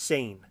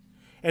insane.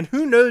 And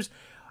who knows?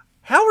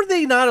 How are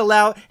they not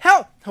allowed?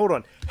 Hold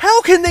on.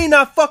 How can they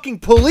not fucking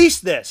police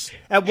this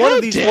at one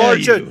of these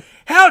large shows?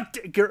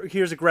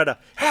 Here's a Greta.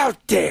 How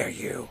dare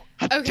you?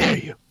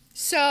 Okay.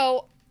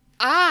 So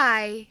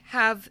I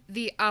have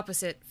the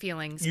opposite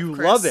feelings. You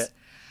Chris. love it.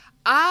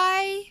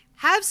 I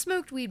have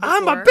smoked weed before.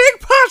 I'm a big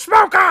pot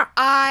smoker.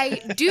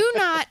 I do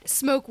not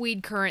smoke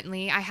weed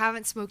currently. I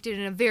haven't smoked it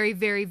in a very,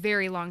 very,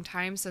 very long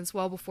time, since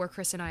well before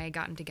Chris and I had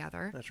gotten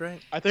together. That's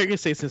right. I thought you were going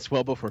to say since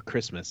well before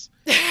Christmas.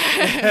 It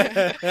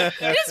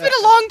has been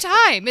a long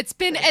time. It's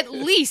been at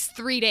least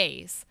 3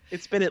 days.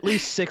 It's been at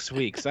least 6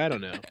 weeks. I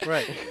don't know.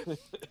 Right.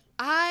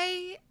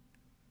 I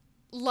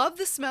love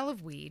the smell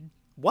of weed.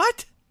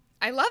 What?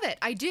 I love it.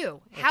 I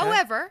do. Okay.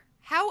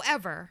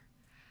 However,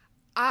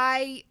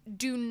 I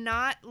do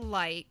not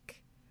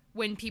like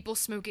when people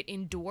smoke it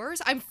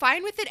indoors. I'm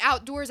fine with it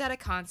outdoors at a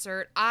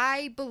concert.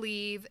 I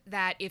believe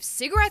that if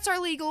cigarettes are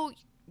legal,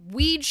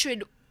 weed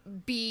should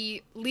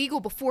be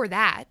legal before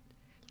that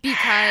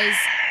because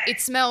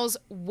it smells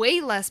way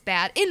less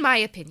bad, in my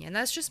opinion.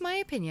 That's just my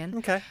opinion.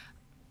 Okay.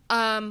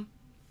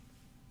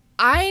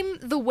 I'm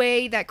the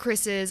way that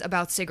Chris is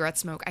about cigarette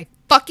smoke. I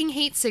fucking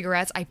hate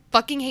cigarettes. I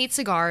fucking hate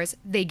cigars.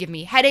 They give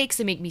me headaches.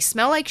 They make me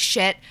smell like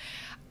shit.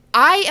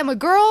 I am a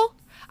girl.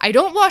 I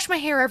don't wash my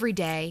hair every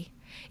day.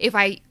 If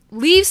I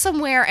leave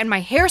somewhere and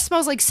my hair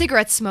smells like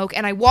cigarette smoke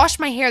and I wash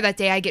my hair that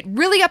day, I get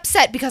really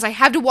upset because I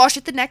have to wash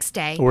it the next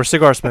day. Or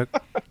cigar smoke.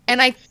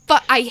 And I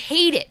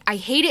hate it. I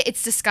hate it.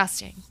 It's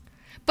disgusting.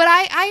 But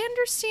I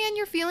understand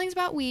your feelings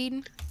about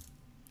weed.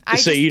 I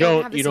So just you have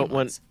don't the you same don't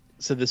want ones.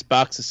 so this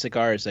box of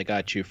cigars I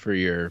got you for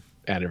your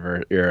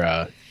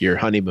your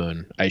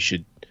honeymoon. I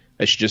should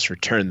just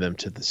return them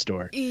to the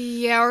store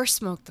Yeah, or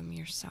smoke them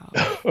yourself.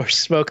 or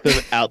smoke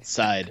them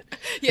outside.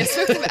 Yeah,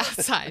 smoke them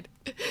outside.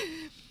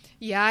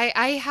 Yeah,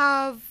 I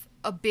have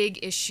a big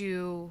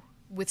issue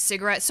with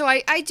cigarettes. So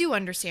I do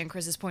understand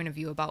Chris's point of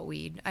view about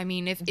weed. I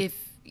mean, if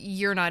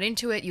you're not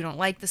into it, you don't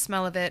like the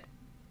smell of it,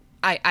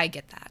 I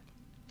get that.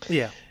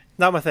 Yeah.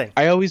 Not my thing.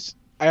 I always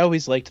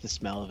liked the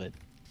smell of it.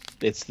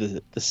 It's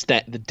the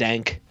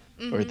dank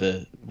or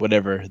the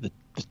whatever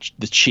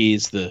the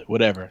cheese, the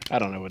whatever. I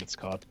don't know what it's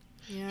called.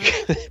 Yeah.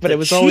 But it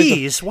was cheese?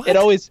 always What? it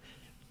always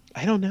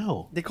I don't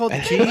know. They call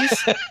it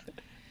cheese?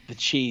 The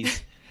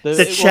cheese. The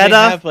Well, cheddar? they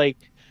have, like,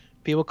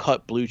 people call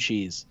it blue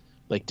cheese,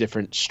 like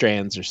different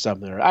strands or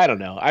something. Or I don't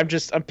know. I'm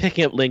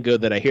picking up lingo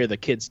that I hear the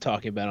kids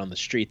talking about on the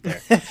street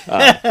there.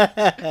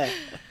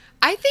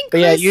 I think But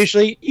Chris,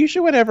 yeah,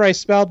 usually whenever I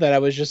smelled that, I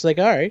was just like,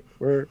 all right,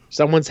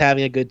 someone's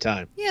having a good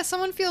time. yeah,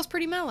 someone feels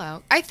pretty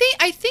mellow. I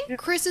think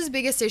Chris's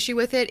biggest issue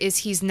with it is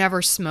he's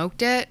never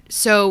smoked it.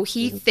 So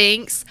he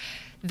thinks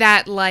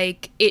that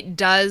like it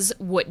does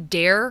what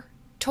Dare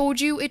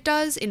told you it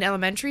does in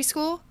elementary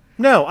school.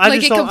 No, I Like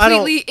just it don't.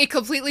 completely it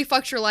completely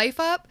fucks your life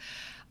up.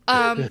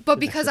 But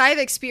because I've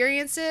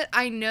experienced it,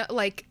 I know,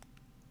 like,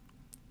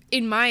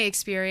 in my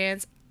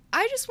experience,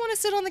 I just want to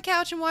sit on the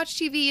couch and watch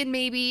TV and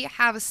maybe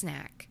have a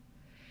snack.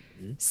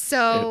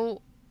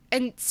 So,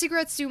 and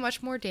cigarettes do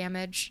much more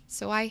damage,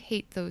 so I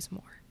hate those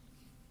more.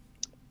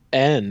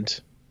 And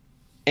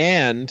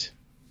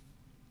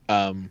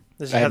I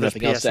This is have Heather's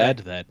nothing else to PSA. add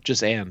to that.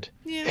 Just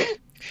Yeah.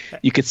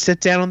 you could sit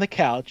down on the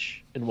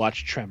couch and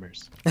watch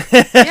Tremors.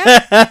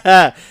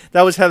 Yeah.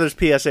 That was Heather's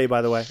PSA,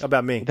 by the way,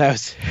 about me. That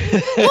was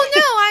Well,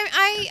 no,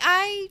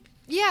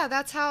 yeah,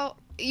 that's how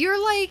you're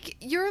like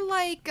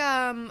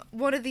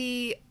one of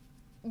the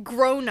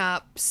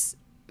grown-ups.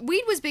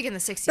 Weed was big in the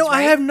 60s, No, right?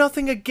 I have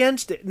nothing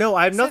against it. No,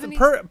 I have nothing.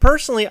 70s?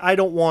 Personally, I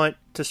don't want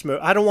to smoke.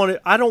 I don't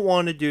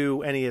want to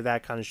do any of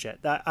that kind of shit.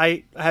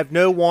 I have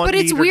no want. But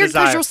it's need or weird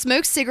because desire. you'll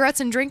smoke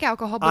cigarettes and drink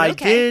alcohol, but I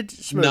okay. did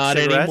smoke Not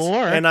cigarettes,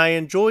 anymore. and I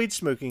enjoyed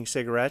smoking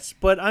cigarettes.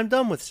 But I'm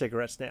done with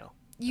cigarettes now.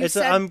 You It's-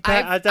 said,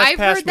 that's I've past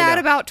heard me that now.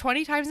 about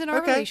 20 times in our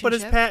Okay,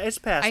 relationship. but it's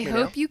past I me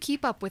hope now. you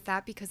keep up with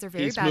that because they're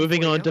very he's bad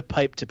moving for on you. to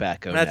pipe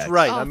tobacco. That's next.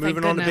 right. Oh, I'm thank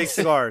moving on to big goodness.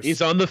 cigars.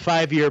 He's on the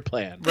 5-year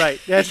plan. Right.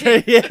 That's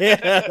right. Yeah,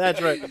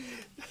 that's right.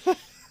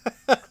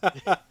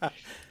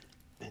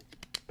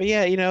 But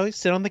yeah,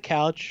 sit on the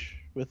couch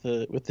with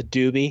the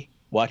doobie,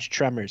 watch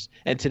Tremors.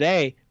 And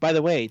today, by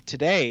the way,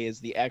 today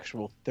is the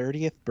actual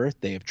 30th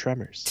birthday of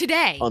Tremors.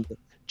 Today. On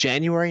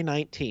January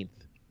 19th.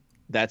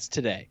 That's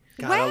today.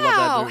 God, I love that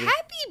Wow. movie.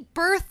 Happy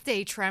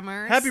birthday,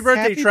 Tremors. Happy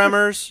birthday, Happy bir-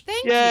 Tremors!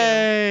 Thank you.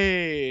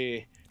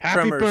 Yay! Happy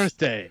Tremors.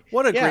 birthday.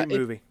 What a Yeah, great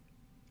movie.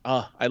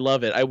 I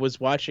love it. I was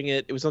watching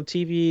it. It was on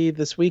TV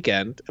this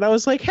weekend, and I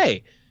was like,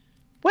 "Hey,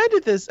 when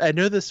did this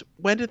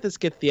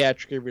get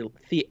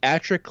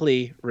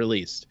theatrically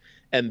released?"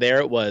 And there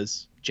it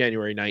was,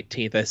 January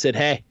 19th. I said,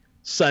 "Hey,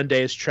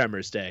 Sunday is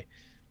Tremors Day."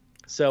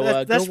 So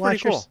That's go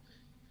watch pretty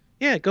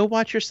cool. go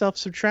watch yourself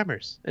some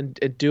Tremors and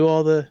do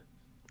all the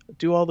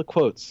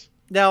quotes.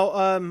 Now,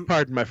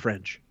 Pardon my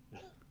French.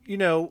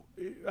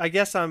 I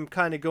guess I'm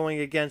kind of going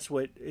against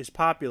what is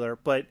popular,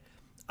 but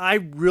I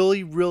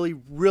really, really,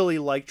 really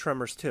like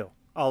Tremors 2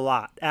 a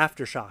lot.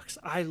 Aftershocks.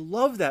 I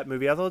love that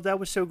movie. I thought that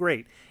was so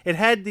great. It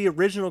had the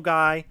original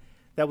guy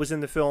that was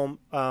in the film,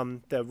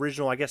 the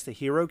original, I guess, the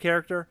hero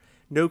character.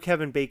 No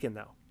Kevin Bacon,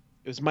 though.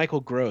 It was Michael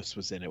Gross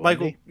was in it.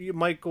 Wasn't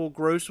Michael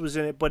Gross was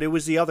in it, but it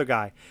was the other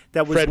guy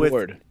that was Fred with.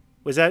 Ward.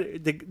 Was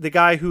that the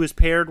guy who was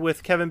paired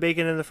with Kevin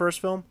Bacon in the first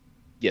film?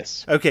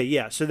 Yes. Okay,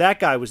 yeah. So that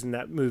guy was in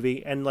that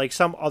movie, and like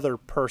some other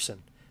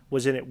person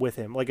was in it with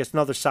him, like it's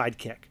another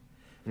sidekick.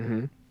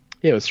 Yeah,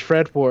 it was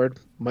Fred Ward,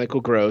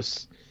 Michael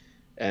Gross,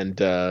 and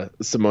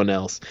someone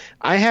else.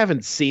 I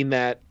haven't seen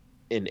that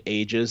in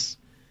ages.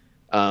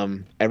 I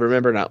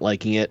remember not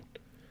liking it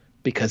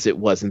because it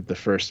wasn't the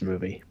first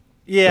movie.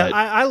 Yeah, But-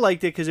 I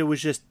liked it because it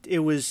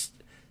was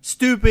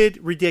Stupid,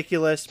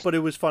 ridiculous, but it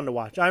was fun to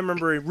watch. I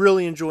remember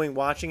really enjoying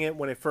watching it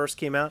when it first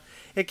came out.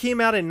 It came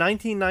out in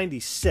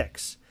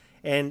 1996,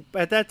 and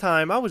at that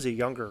time, I was a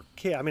younger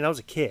kid. I mean, I was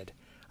a kid.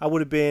 I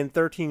would have been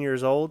 13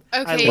 years old.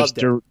 Okay. I It was loved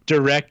it.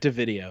 direct to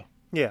video.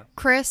 Yeah.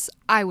 Chris,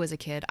 I was a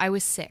kid. I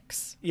was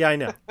 6. Yeah, I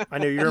know. I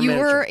know. You're a You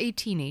manager. were a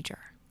teenager.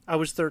 I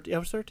was 13. I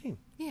was 13.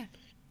 Yeah.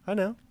 I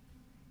know.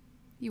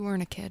 You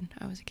weren't a kid.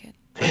 I was a kid.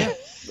 Okay,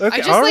 I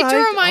just all like to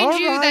right, remind all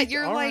you right, that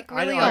you're all like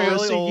right. really I know, I'm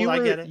old. really old.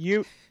 I get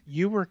it.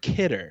 You were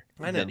kidder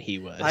I know. than he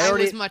was. I I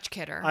already- was much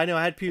kidder. I know.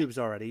 I had pubes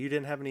already. You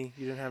didn't have any.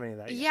 You didn't have any of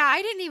that. Yet. Yeah,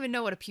 I didn't even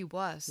know what a pube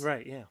was.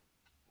 Right. Yeah.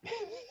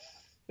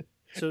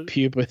 So.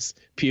 Pube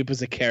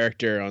was a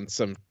character on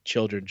some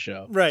children's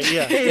show. Right.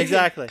 Yeah.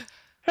 Exactly.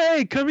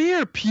 Hey, come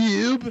here,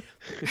 Pube.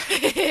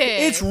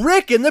 It's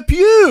Rick in the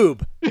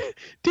pube.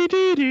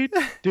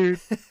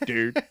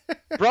 Do.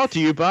 Brought to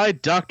you by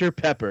Dr.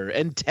 Pepper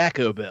and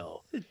Taco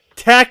Bell.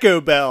 Taco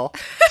Bell.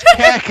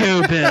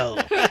 Taco Bell.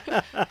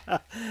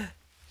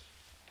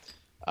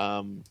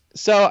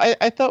 So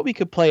I thought we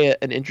could play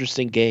an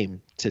interesting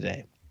game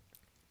today.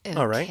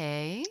 All right.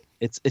 Okay.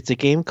 It's a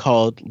game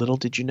called Little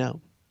Did You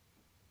Know.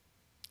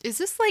 Is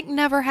this like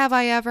Never Have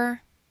I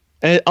Ever?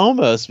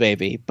 Almost,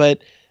 maybe,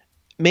 but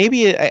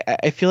maybe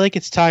I feel like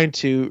it's time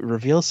to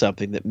reveal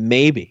something that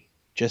maybe,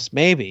 just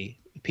maybe,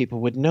 people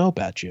would know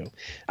about you.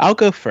 I'll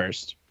go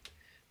first.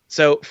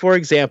 So, for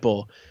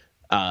example,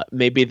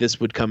 maybe this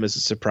would come as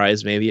a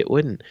surprise, maybe it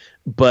wouldn't.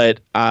 But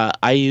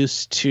I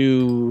used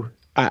to,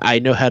 I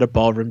know how to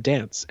ballroom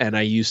dance, and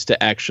I used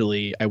to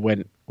actually,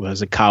 when I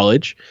was in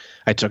college,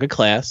 I took a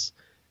class,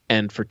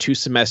 and for 2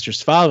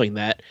 semesters following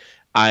that,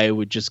 I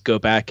would just go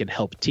back and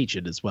help teach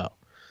it as well.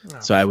 Oh,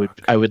 So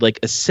I would like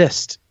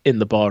assist in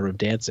the ballroom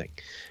dancing.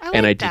 I like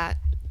And I that.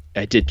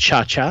 I did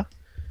cha-cha.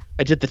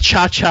 I did the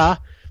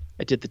cha-cha.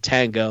 I did the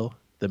tango,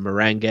 the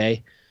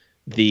merengue,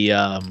 the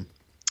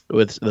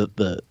with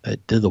the I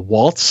did the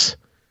waltz.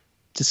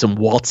 Did some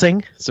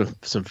waltzing, some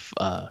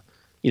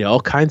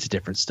all kinds of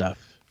different stuff,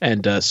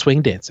 and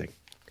swing dancing,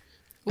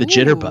 the Ooh.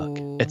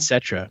 jitterbug,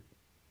 etc.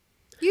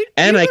 And You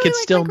I really could like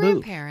still my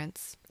move.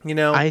 grandparents. You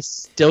know, I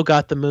still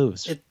got the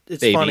moves.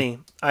 it's baby. funny.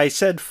 I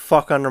said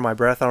fuck under my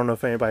breath. I don't know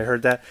if anybody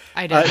heard that.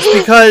 I did. It's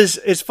because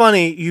it's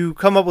funny. You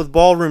come up with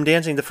ballroom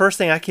dancing. The first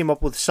thing I came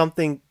up with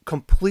something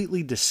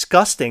completely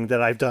disgusting that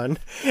I've done,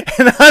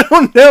 and I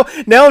don't know.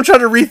 Now I'm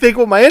trying to rethink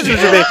what my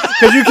answers would be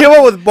because you came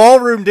up with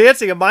ballroom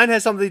dancing, and mine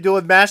has something to do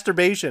with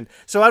masturbation.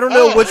 So I don't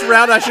know which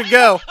route I should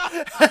go.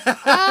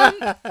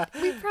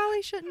 We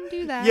probably shouldn't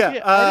do that.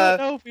 Yeah. I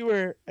don't know if we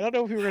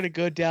were going to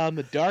go down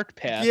the dark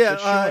path. Yeah.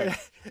 but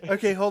sure.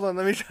 Okay. Hold on.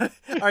 Let me try.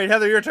 All right,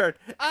 Heather, your turn.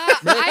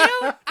 I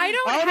don't I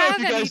don't know have if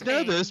you guys know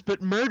anything. this,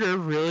 but murder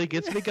really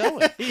gets me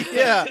going.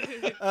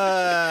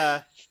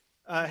 Yeah.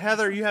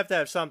 Heather, you have to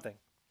have something.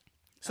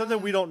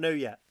 Something we don't know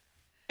yet.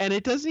 And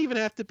it doesn't even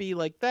have to be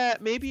like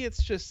that. Maybe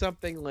it's just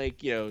something like,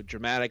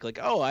 dramatic, like,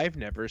 oh, I've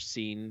never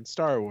seen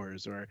Star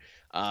Wars, or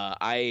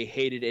I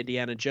hated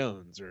Indiana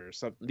Jones, or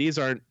something. These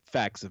aren't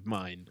facts of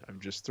mine. I'm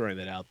just throwing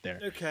that out there.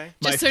 Okay.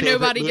 My Just so favorite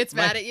nobody mo- gets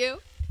my- mad at you.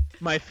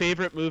 My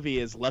favorite movie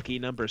is Lucky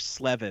Number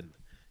 11.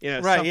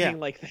 Right, something yeah.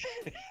 like that.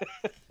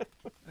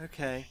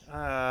 Okay.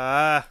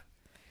 I'm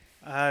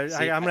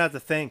gonna have to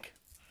think.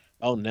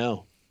 Oh,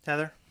 no.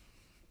 Heather.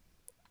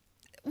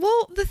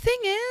 Well, the thing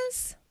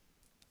is,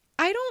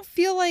 I don't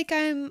feel like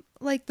I'm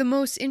like the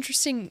most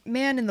interesting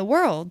man in the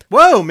world.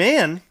 Whoa,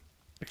 man.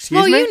 Excuse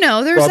well, me. you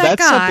know, there's Well, that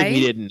that's guy. something we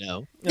didn't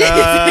know. We learned,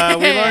 How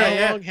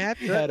yeah. long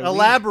have you had a wiener?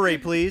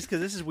 Elaborate, please,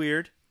 because this is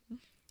weird.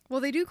 Well,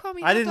 they do call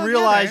me. I Hot didn't Dog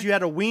realize Heather. you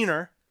had a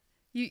wiener.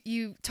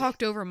 You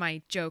talked over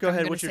my joke. Go I'm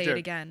ahead, gonna what's your say joke? it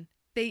again.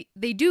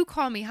 They do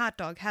call me Hot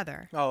Dog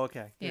Heather. Oh,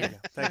 okay. There Yeah. you go.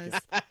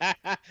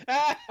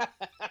 Thank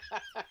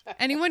you.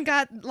 Anyone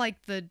got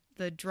like the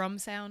drum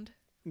sound?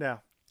 No.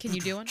 Can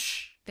you do one?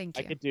 Thank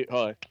I you. could do.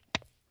 Hold on.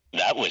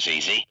 That was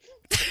easy.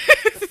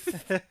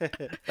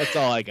 That's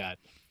all I got.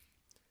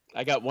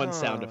 I got one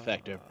sound Oh.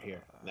 effect over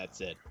here. And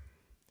that's it.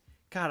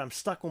 God, I'm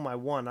stuck on my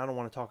one. I don't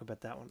want to talk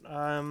about that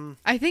one.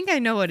 I think I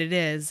know what it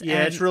is. Yeah,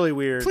 and it's really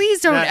weird.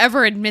 Please don't That-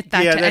 ever admit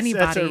that yeah, to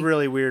anybody. that's a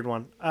really weird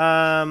one.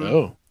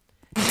 Oh.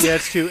 Yeah,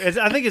 it's too.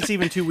 I think it's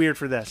even too weird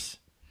for this.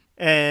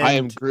 And I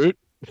am Groot.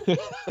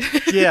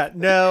 Yeah,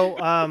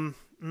 no.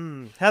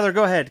 Heather,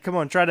 go ahead. Come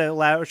on, try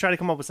to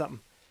come up with something.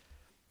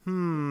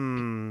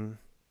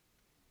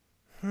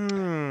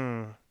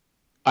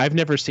 I've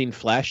never seen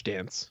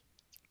Flashdance.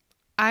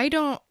 I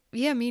don't.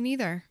 Yeah, me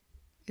neither.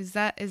 Is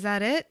that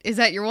it? Is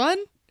that your one?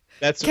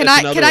 That's Can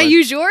that's I another one.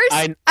 use yours?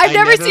 I I've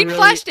never never seen really-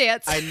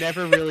 Flashdance. I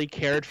never really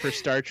cared for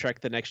Star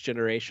Trek: The Next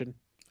Generation.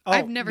 Oh,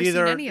 I've never seen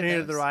any of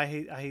neither those. do I.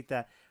 I hate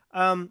that.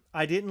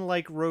 I didn't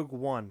like Rogue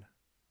One.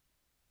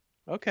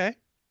 Okay.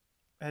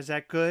 Is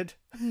that good?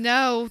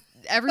 No,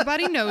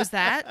 everybody knows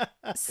that.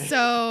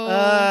 So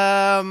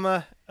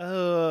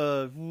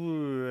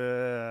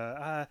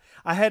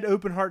I had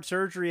open heart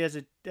surgery as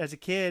a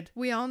kid.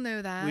 we all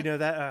know that. We know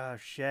that. Oh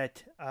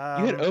shit. You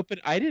had open.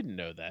 I didn't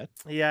know that.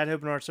 Yeah, I had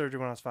open heart surgery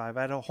when I was 5.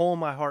 I had a hole in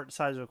my heart the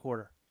size of a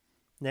quarter.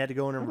 And they had to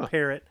go in and Huh.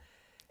 repair it.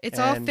 It's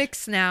all And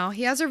fixed now.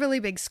 He has a really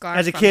big scar.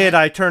 As a from kid, it.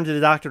 I turned to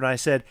the doctor and I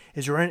said,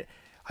 "Is there any?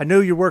 I know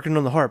you're working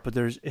on the heart, but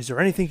is there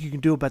anything you can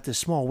do about this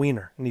small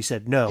wiener?" And he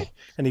said, "No,"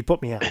 and he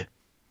put me out.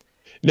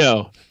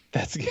 No,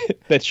 that's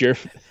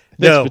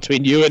No.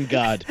 between you and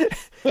God.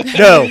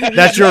 No,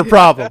 that's your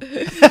problem.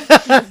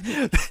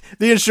 The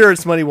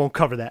insurance money won't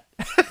cover that.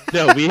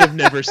 No, we have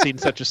never seen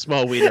such a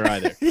small wiener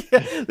either.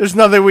 There's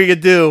nothing we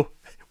could do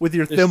with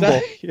your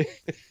thimble.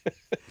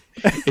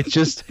 It's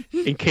just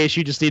in case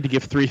you just need to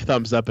give 3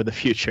 thumbs up in the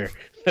future.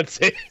 That's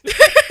it.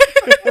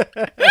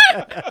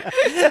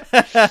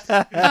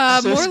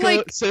 More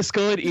like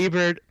Siskel and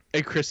Ebert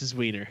and Chris's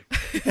wiener.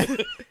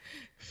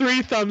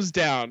 3 thumbs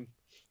down.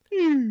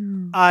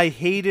 I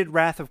hated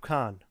Wrath of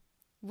Khan.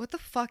 what the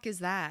fuck is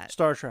that?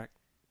 Star Trek.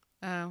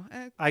 Oh,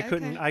 I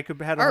couldn't. okay. I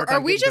could had a hard Are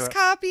time we getting to just it.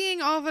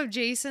 copying off of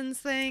Jason's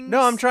things? No,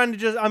 I'm trying to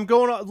just. I'm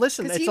going.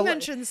 Listen, Because it's he a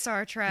mentioned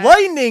Star Trek.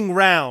 lightning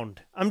round.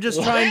 I'm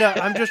just trying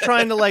to. I'm just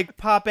trying to like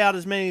pop out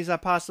as many as I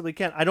possibly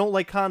can. I don't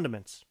like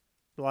condiments.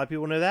 A lot of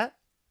people know that.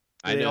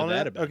 Do I they know all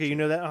that about Okay, you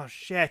know that. Oh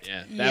shit.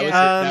 Yeah,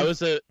 Yeah.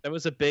 that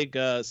was a big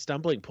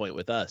stumbling point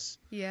with us.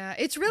 Yeah,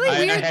 it's really I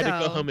weird had though.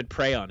 to go home and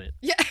pray on it.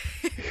 Yeah.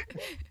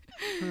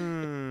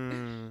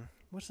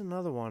 What's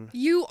another one?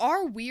 You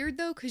are weird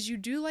though, because you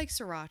do like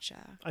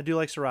sriracha. I do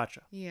like sriracha.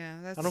 Yeah,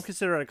 that's. I don't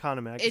consider it a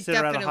condiment. I It consider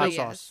it a hot definitely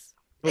sauce. is.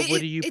 But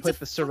what do you it's put a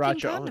the fucking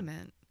sriracha on?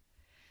 condiment.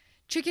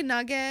 Chicken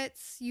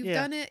nuggets. You've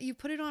Yeah. done it. You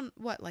put it on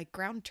what, like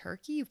ground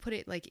turkey? You put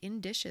it like in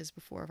dishes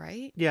before,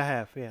 right? Yeah, I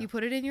have. Yeah. You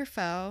put it in your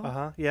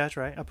pho. Yeah, that's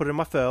right. I put it in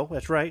my pho.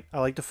 That's right.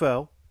 I like the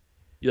pho.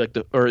 You like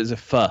or is it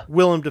pho?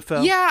 Willem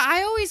Dafoe. Yeah,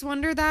 I always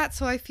wonder that,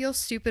 so I feel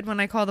stupid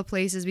when I call the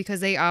places because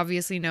they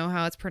obviously know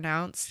how it's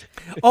pronounced.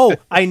 Oh,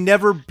 I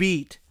never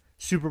beat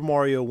Super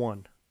Mario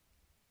 1.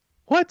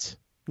 What?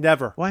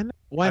 Never. Why?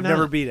 Why I've not?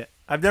 never beat it.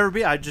 I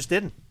just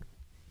didn't.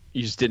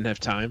 You just didn't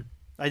have time.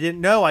 I didn't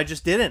know. I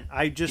just didn't.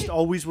 I just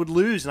always would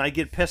lose, and I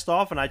get pissed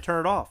off, and I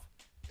turn it off.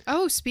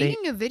 Oh,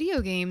 speaking of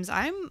video games,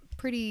 I'm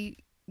pretty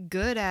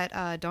good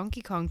at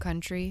Donkey Kong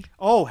Country.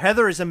 Oh,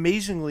 Heather is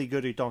amazingly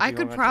good at Donkey I Kong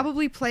could Country.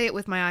 probably play it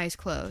with my eyes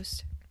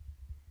closed.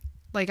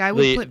 Like I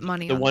would put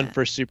money the on one that.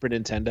 for Super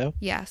Nintendo,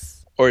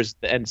 Yes. or is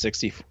the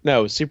N64?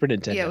 No, Super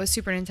Nintendo. Yeah, it was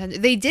Super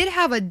Nintendo. They did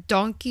have a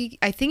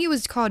I think it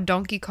was called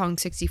Donkey Kong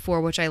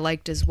 64, which I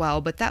liked as well,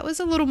 but that was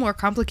a little more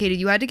complicated.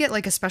 You had to get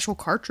like a special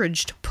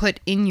cartridge to put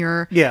in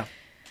your Yeah.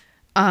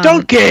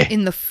 Donkey.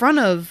 in the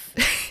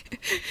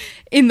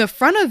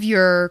front of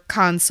your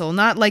console,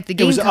 not like the It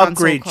game was an console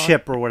upgrade called-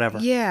 chip or whatever.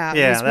 Yeah, it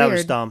Yeah, was that weird.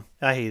 was dumb.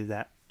 I hated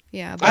that.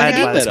 Yeah, but I the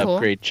had game was that cool.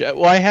 upgrade.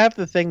 Well, I have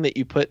the thing that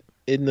you put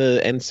in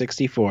the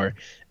N64,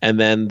 and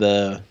then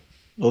that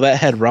had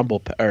had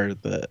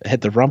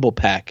the Rumble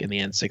pack in the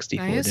N64.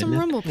 I have some didn't it?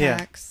 Rumble Yeah.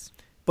 packs.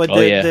 But Oh,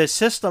 yeah. the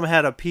system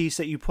had a piece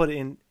that you put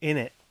in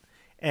it,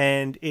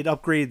 and it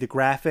upgraded the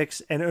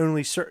graphics, and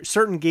only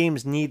certain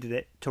games needed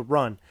it to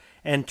run.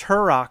 And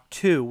Turok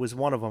 2 was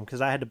one of them,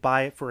 because I had to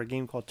buy it for a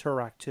game called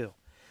Turok 2.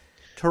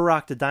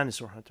 Turok the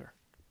Dinosaur Hunter.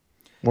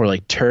 More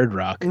like Turd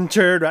Rock. Turok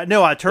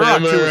 2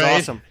 was Right.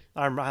 awesome.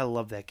 I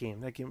love that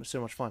game. That game was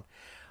so much fun.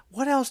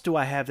 What else do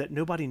I have that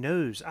nobody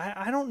knows?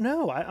 I don't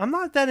know. I'm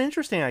not that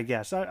interesting, I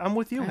guess. I'm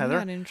with you, I'm Heather.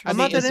 not interested. I'm I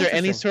not mean, that is there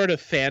any interesting. sort of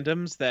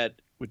fandoms that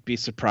would be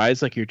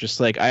surprised? Like you're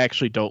just like, I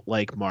actually don't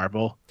like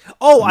Marvel.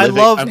 Oh, I'm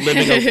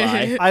living a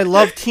lie. I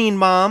love Teen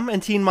Mom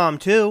and Teen Mom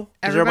 2.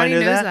 Does Everybody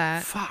everybody know knows that?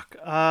 that. Fuck.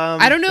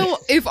 I don't know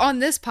if on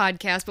this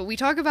podcast, but we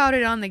talk about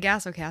it on the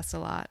Gasocast a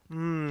lot.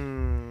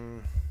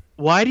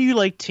 Why do you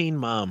like Teen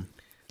Mom?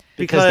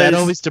 Because that Because-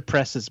 always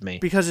depresses me.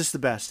 Because it's the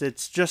best.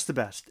 It's just the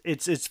best.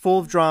 It's full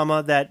of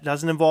drama that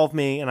doesn't involve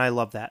me, and I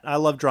love that. I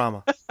love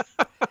drama.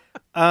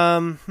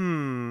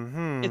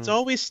 It's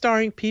always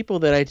starring people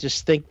that I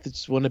just think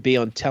just want to be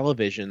on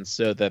television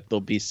so that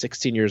they'll be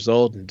 16 years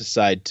old and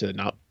decide to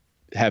not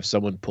have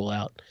someone pull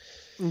out.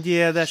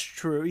 Yeah, that's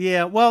true.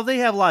 Yeah, well, they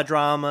have a lot of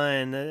drama,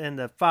 and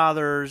the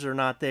fathers are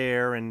not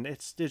there, and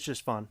it's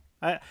just fun.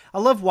 I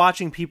love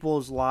watching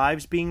people's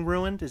lives being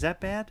ruined. Is that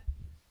bad?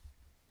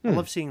 I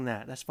love seeing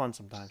that. That's fun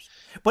sometimes.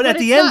 But at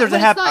it's the end, not- there's a but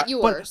it's happy. not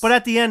yours. But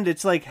at the end,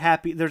 it's like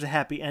happy. There's a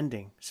happy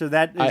ending, so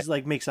that is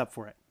like makes up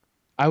for it.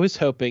 I was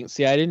hoping.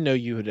 See, I didn't know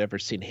you had ever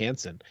seen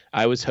Hanson.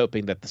 I was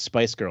hoping that the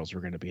Spice Girls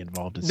were going to be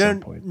involved at some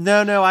point.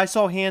 No. I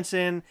saw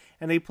Hanson,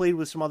 and they played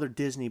with some other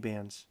Disney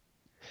bands.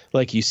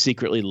 Like you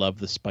secretly loved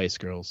the Spice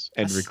Girls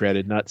and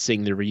regretted not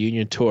seeing the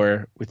reunion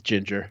tour with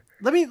Ginger.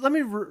 Let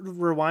me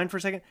rewind for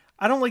a second.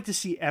 I don't like to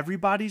see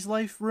everybody's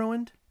life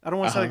ruined. I don't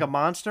want to sound like a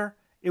monster.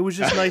 It was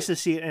just nice to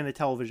see it in a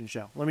television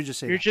show. Let me just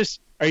say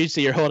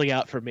You're holding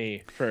out for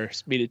me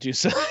to do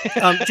so.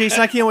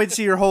 Jason, I can't wait to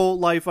see your whole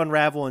life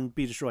unravel and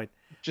be destroyed.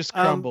 Just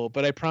crumble,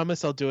 but I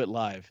promise I'll do it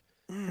live.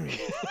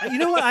 You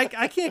know what?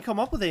 I can't come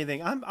up with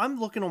anything. I'm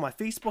looking on my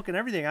Facebook and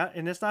everything,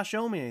 and it's not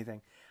showing me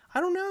anything. I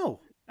don't know.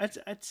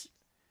 It's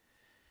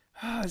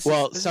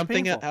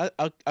Something painful.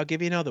 I'll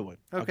give you another one.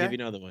 I'll Okay. give you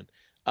another one.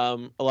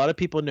 A lot of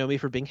people know me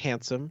for being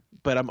handsome,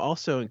 but I'm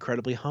also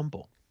incredibly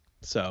humble.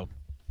 So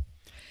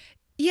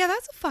Yeah,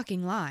 that's a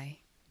fucking lie.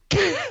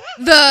 Wait,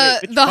 The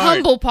which part?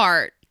 humble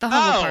part. The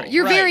humble Oh, part.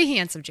 You're right. very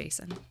handsome,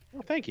 Jason.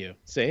 Well, thank you.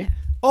 See?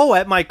 Oh,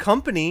 at my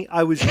company,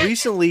 I was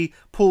recently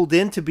pulled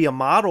in to be a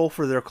model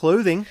for their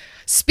clothing.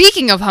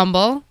 Speaking of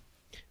humble,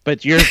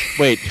 But your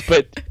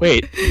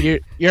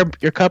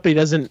company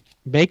doesn't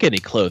make any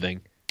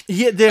clothing.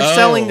 Yeah, they're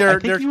selling I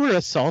think you were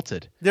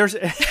assaulted. They're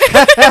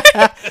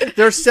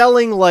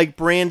selling like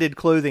branded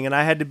clothing, and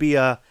I had to be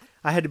a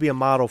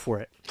model for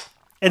it.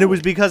 And it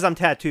was because I'm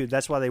tattooed.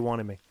 That's why they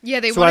wanted me.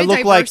 yeah, they So I wanted look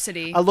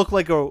diversity. I look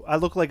like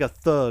a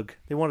thug.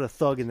 They wanted a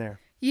thug in there.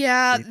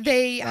 Yeah, I'm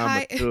they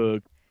a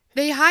thug.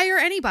 they hire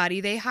anybody.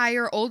 They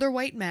hire older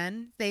white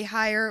men. They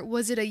hire,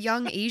 was it a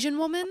young Asian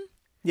woman?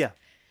 Yeah,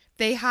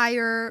 They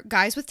hire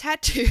guys with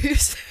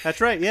tattoos. that's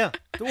right. Yeah,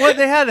 well,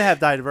 they had to have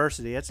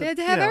diversity. They had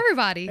to have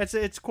everybody.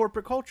 It's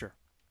corporate culture.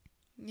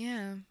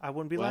 Yeah. I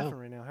wouldn't be Wow. laughing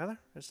right now, Heather.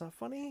 It's not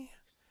funny.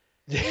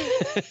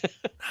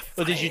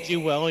 Well, did you do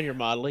well in your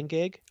modeling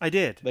gig? I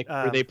did. Like,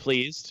 were they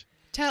pleased?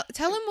 Tell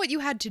him what you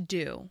had to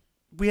do.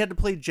 We had to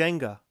play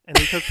Jenga, and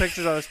they took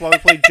pictures of us while we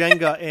played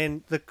Jenga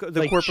in the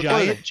Like corporate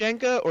giant clothing.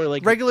 Jenga or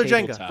like Regular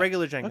tabletop? Jenga.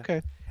 Regular Jenga.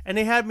 Okay. And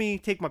they had me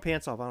take my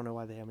pants off. I don't know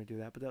why they had me do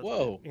that, but that was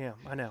Whoa. weird.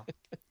 Yeah, I know.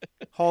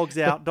 Hogs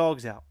out,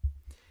 dogs out.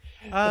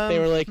 They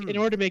were like, in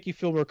order to make you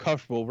feel more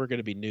comfortable, we're going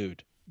to be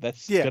nude.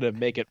 That's Yeah. going to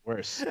make it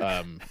worse.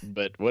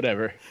 But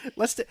whatever.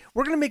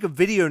 We're gonna make a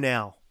video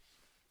now,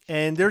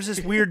 and there's this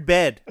weird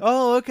bed.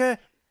 Oh, okay,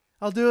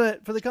 I'll do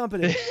it for the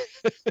company.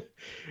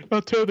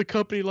 I'll toe the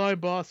company line,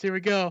 boss. Here we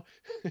go.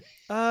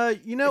 I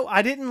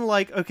didn't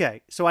like.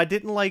 Okay, so I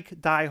didn't like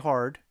Die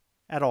Hard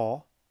at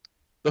all,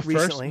 The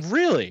Recently. first,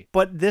 really?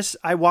 but this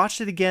I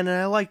watched it again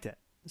and I liked it.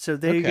 So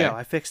there you Okay. go.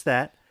 I fixed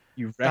that.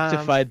 You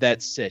rectified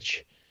that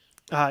sitch.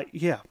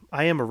 Yeah,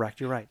 I am erect.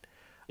 You're right.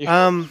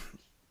 You-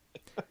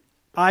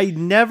 I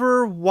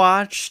never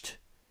watched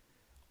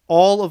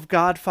all of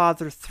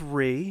Godfather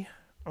 3.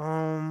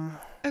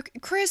 Okay,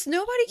 Chris,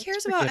 nobody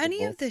cares about any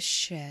forgivable. of this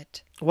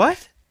shit.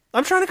 What?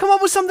 I'm trying to come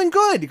up with something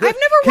good. I've never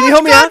Can you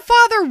help watched me out?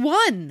 Godfather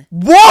 1.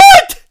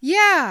 What?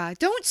 Yeah,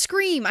 don't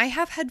scream. I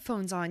have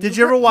headphones on. Did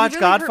you ever watch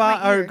really hurt my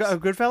Godfather or ears.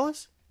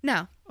 Goodfellas?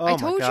 No, Oh I my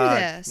told you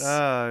God. this.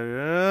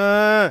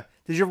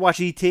 Did you ever watch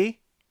E.T.?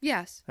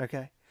 Yes.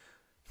 Okay.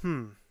 I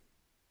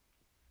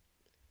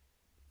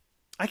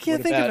can't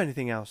What think of about-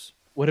 anything else.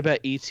 What about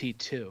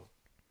ET2?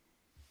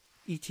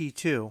 E.T.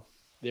 2.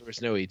 There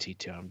was no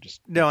ET2. I'm just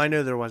No, I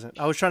know there wasn't.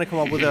 I was trying to come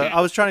up with a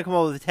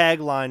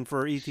tagline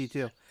for E.T.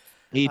 2.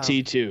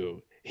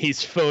 ET2.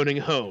 He's phoning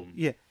home.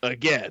 Yeah.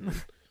 Again.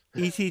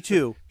 E.T.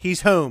 2.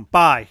 He's home.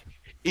 Bye.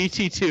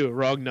 ET2.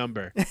 Wrong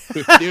number.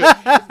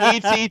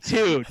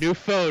 ET2. New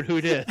phone.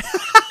 Who did?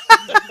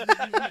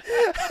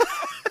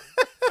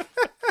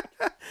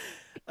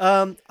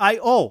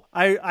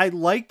 I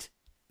liked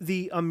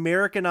the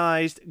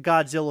Americanized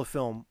Godzilla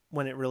film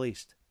when it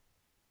released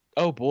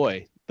Oh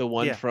boy, the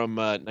one Yeah. from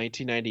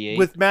 1998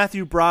 with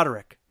Matthew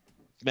Broderick.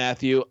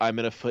 Matthew. I'm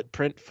in a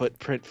footprint.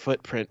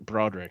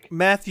 Broderick.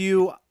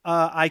 Matthew,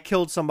 I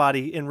killed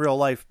somebody in real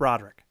life.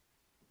 Broderick.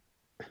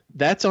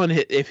 That's on.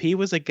 If he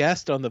was a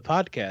guest on the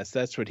podcast,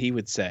 that's what he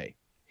would say.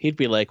 He'd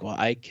be like, "Well,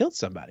 I killed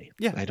somebody.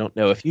 Yeah. I don't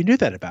know if you knew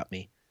that about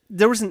me."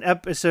 There was an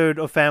episode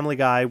of Family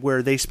Guy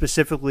where they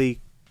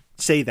specifically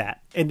say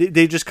that, and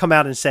they just come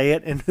out and say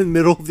it in the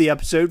middle of the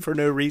episode for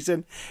no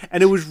reason,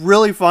 and it was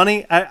really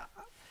funny.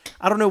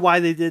 I don't know why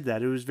they did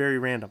that. It was very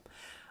random.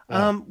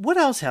 What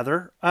else,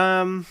 Heather?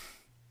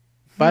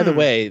 By the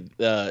way,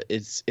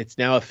 it's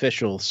now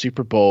official.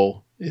 Super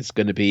Bowl is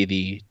going to be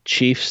the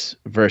Chiefs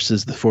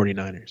versus the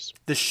 49ers.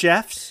 The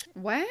chefs.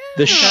 Wow.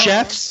 The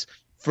Chefs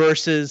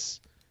versus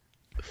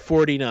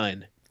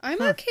 49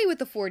 I'm okay with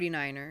the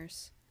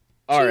 49ers.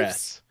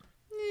 RS.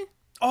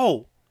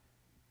 Oh,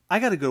 I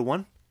got a good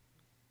one.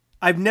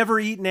 I've never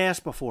eaten ass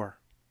before.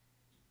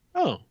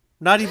 Oh,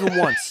 Not even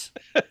once.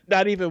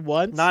 not even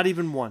once. Not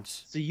even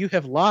once. So you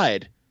have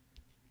lied.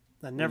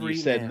 I've never You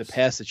eaten said ass. in the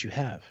past that you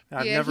have.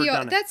 I've never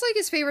done it. That's like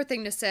his favorite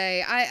thing to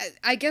say.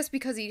 I guess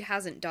because he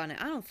hasn't done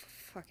it. I don't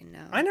fucking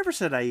know. I never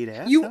said I eat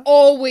ass. You huh?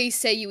 always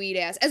say you eat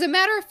ass. As a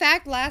matter of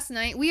fact, last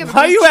night we have. a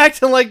Why are group you chat-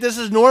 acting like this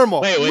is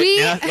normal? Wait.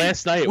 We-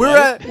 Last night. we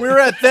what? were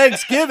at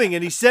Thanksgiving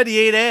and he said he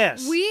ate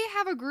ass. We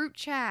have a group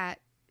chat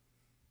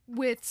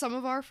with some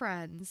of our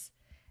friends,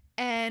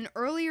 and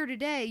earlier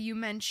today you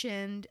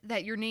mentioned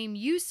that your name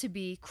used to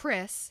be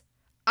Chris.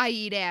 I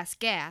eat ass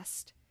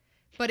gassed,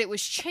 but it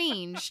was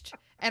changed,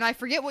 and I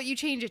forget what you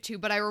changed it to.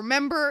 But I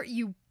remember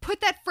you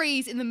put that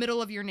phrase in the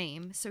middle of your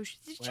name. So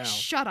just Wow.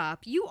 shut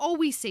up. You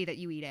always say that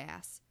you eat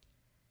ass.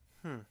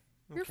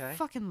 You're Okay. a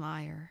fucking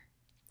liar.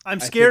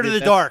 I'm scared of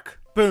figured the that- dark.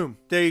 Boom.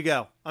 There you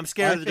go. I'm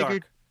scared I of the dark.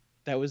 figured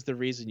that was the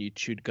reason you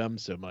chewed gum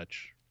so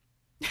much.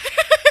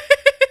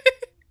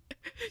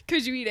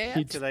 Because you eat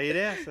ass. Did I eat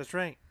ass? That's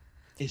right.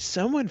 Is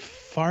someone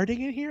farting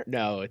in here?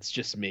 No, it's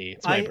just me.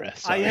 It's my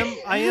breath. I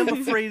Sorry. am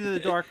afraid of the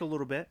dark a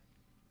little bit.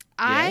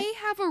 I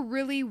have a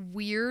really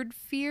weird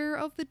fear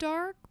of the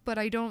dark, but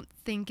I don't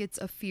think it's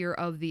a fear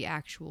of the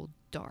actual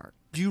dark.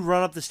 Do you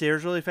run up the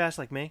stairs really fast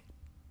like me?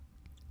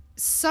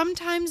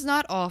 Sometimes,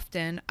 not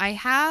often.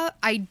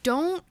 I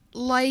don't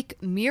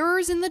like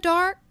mirrors in the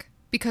dark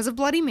because of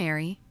Bloody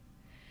Mary.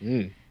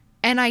 Mm.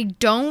 And I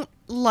don't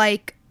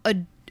like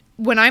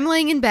when I'm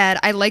laying in bed,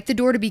 I like the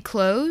door to be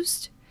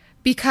closed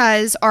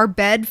because our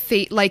bed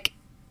like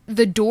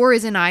the door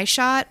is an eye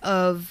shot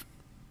of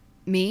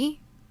me,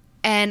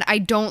 and I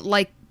don't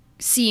like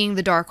seeing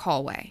the dark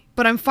hallway.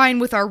 But I'm fine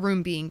with our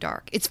room being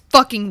dark. It's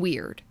fucking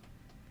weird.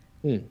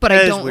 But That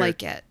I is don't weird.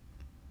 like it.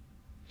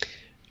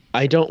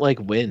 I don't like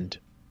wind.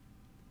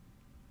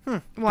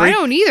 Well, I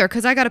don't either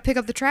because I got to pick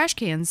up the trash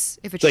cans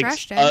if it's Like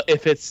trash day.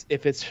 if it's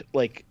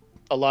like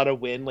a lot of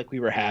wind like we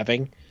were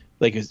having,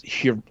 like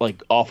hear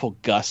like awful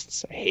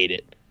gusts. I hate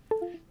it.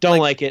 Don't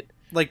like it.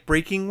 Like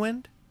breaking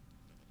wind?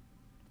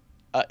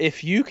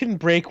 If you can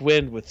break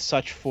wind with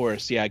such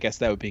force, yeah, I guess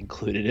that would be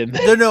included in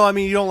there. No, I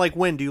mean, you don't like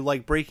wind. Do you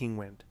like breaking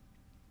wind?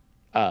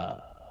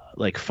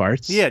 Like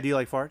farts. Yeah, do you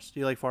like farts? Do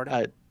you like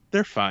farting?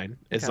 They're fine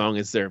as Okay. long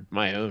as they're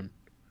my own.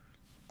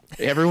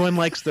 Everyone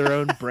likes their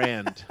own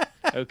brand,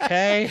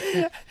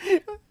 okay?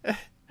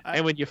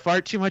 And when you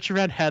fart too much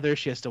around Heather,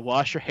 she has to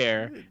wash her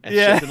hair, and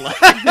Yeah. she doesn't like.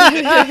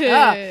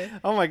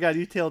 Oh my god,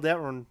 you tailed that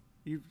one.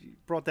 You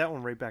brought that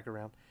one right back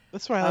around.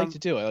 That's what I like to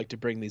do. I like to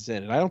bring these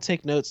in, and I don't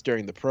take notes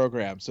during the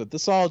program, so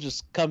this all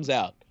just comes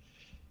out.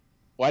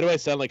 Why do I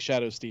sound like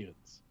Shadow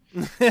Stevens?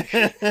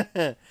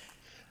 I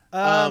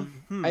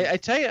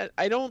tell you,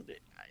 I don't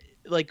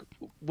like.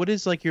 What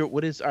is like your?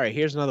 What is all right?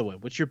 Here's another one.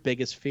 What's your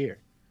biggest fear?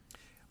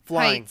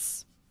 Flying.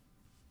 Heights.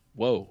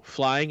 Whoa,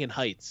 flying and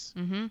heights.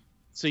 Mm-hmm.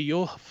 So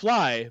you'll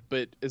fly,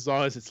 but as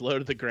long as it's low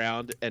to the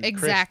ground, and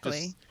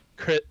Exactly.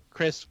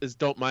 Chris is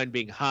don't mind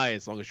being high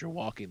as long as you're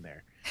walking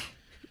there.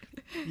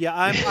 Yeah,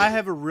 I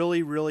have a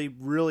really, really,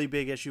 really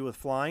big issue with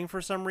flying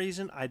for some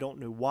reason. I don't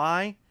know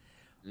why.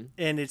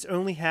 And it's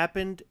only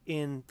happened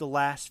in the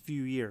last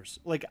few years.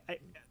 Like,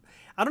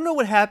 I don't know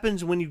what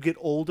happens when you get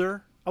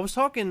older. I was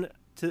talking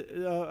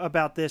to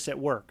about this at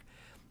work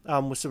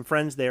with some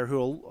friends there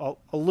who are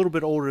a little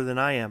bit older than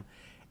I am.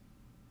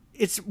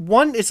 It's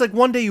like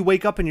one day you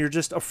wake up and you're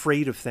just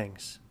afraid of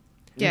things.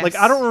 Yes. Like,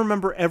 I don't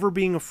remember ever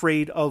being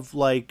afraid of,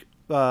 like,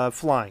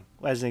 flying,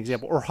 as an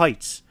example, or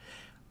heights.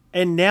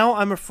 And now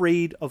I'm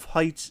afraid of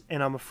heights,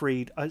 and I'm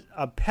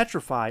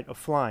petrified of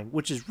flying,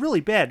 which is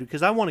really bad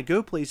because I want to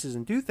go places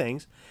and do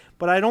things,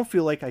 but I don't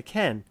feel like I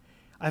can.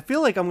 I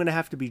feel like I'm going to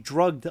have to be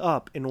drugged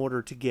up in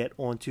order to get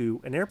onto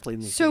an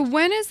airplane these So days.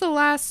 when is the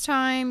last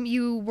time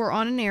you were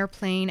on an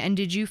airplane, and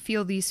did you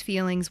feel these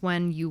feelings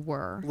when you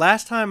were?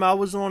 Last time I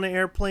was on an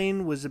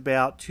airplane was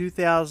about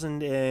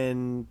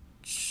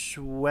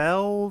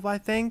 2012, I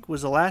think,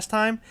 was the last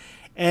time.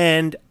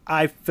 And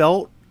I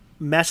felt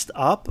messed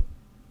up.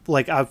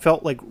 Like, I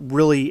felt like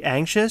really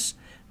anxious,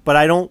 but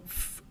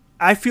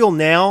I feel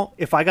now,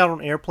 if I got on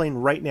an airplane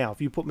right now,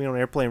 if you put me on an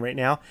airplane right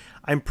now,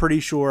 I'm pretty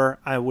sure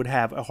I would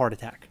have a heart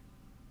attack.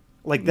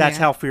 Like, that's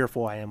Yeah. how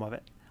fearful I am of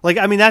it. Like,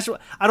 I mean, I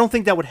don't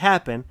think that would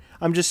happen.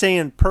 I'm just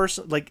saying,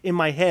 like, in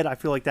my head, I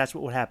feel like that's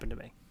what would happen to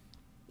me.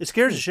 It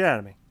scares the shit out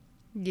of me.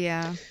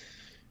 Yeah.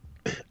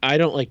 I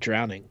don't like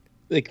drowning.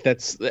 Like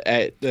that's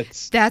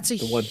That's a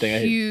the one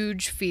thing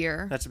huge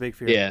fear. That's a big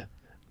fear. Yeah,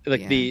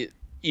 like Yeah.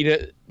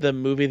 the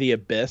movie The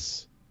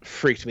Abyss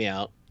freaked me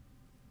out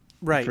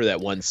Right. for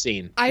that one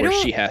scene I where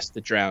don't- she has to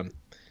drown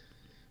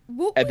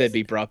What and then was-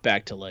 be brought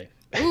back to life.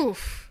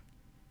 Oof.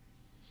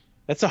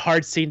 That's a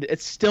hard scene.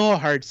 It's still a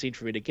hard scene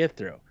for me to get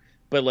through.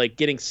 But like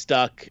getting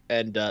stuck,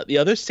 and the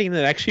other scene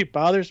that actually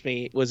bothers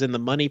me was in the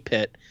Money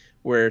Pit,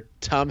 where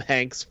Tom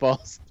Hanks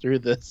falls through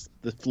the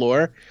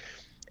floor,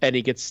 and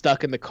he gets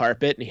stuck in the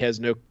carpet, and he has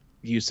no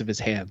use of his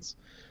hands.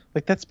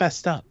 Like, that's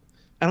messed up.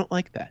 I don't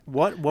like that.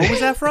 What was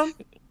that from?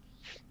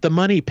 The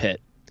Money Pit.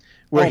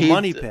 Oh,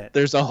 Money Pit.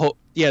 There's a hole.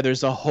 Yeah,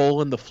 there's a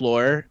hole in the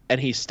floor, and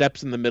he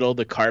steps in the middle of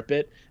the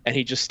carpet, and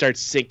he just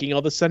starts sinking. All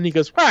of a sudden, he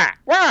goes wah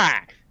wah,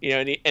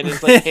 and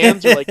his like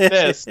hands are like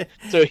this,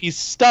 so he's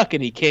stuck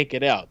and he can't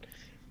get out.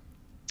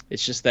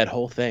 It's just that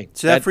whole thing.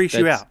 So that freaks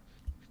you out.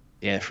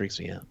 Yeah, it freaks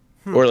me out.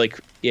 Or like,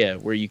 yeah,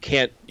 where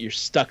you're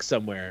stuck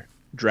somewhere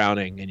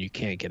drowning and you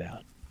can't get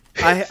out.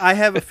 I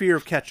have a fear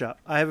of ketchup.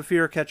 I have a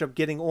fear of ketchup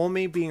getting on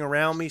me, being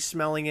around me,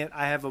 smelling it.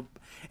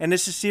 And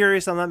this is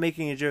serious. I'm not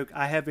making a joke.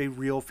 I have a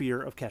real fear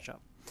of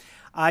ketchup.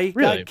 I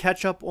Really? got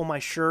ketchup on my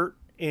shirt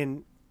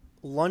in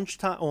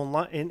lunchtime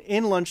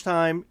in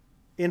lunchtime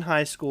in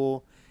high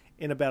school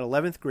in about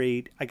 11th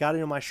grade. I got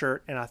it on my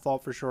shirt and I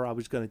thought for sure I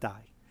was going to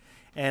die.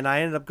 And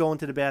I ended up going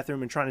to the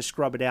bathroom and trying to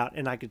scrub it out,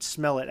 and I could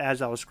smell it as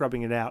I was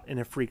scrubbing it out, and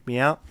it freaked me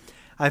out.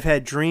 I've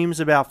had dreams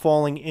about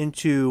falling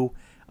into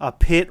a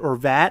pit or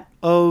vat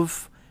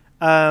of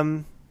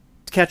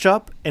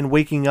ketchup and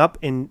waking up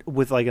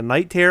with like a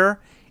night terror.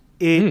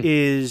 It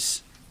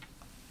is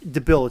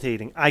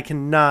debilitating. I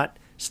cannot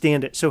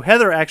stand it. So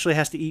Heather actually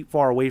has to eat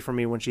far away from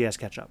me when she has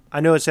ketchup.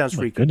 I know it sounds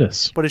freaky,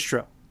 Goodness. but it's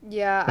true.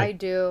 Yeah, I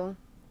do.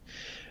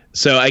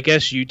 So I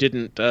guess you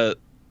didn't.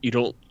 You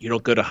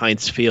don't go to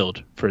Heinz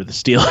Field for the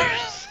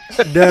Steelers.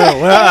 No,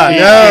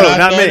 You're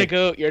not going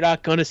me. You're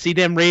not going to see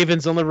them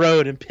Ravens on the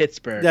road in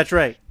Pittsburgh. That's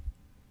right.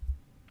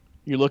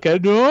 You look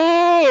at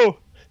no.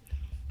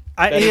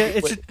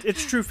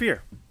 It's true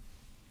fear.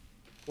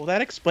 Well,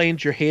 that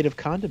explains your hate of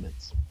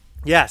condiments.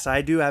 Yes,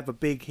 I do have a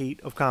big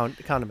hate of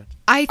condiments.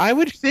 I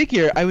would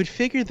figure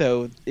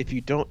though, if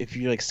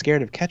you're like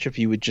scared of ketchup,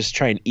 you would just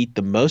try and eat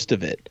the most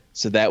of it,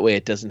 so that way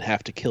it doesn't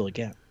have to kill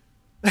again.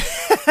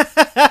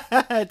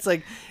 it's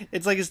like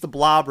it's the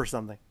Blob or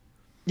something.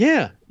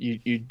 Yeah,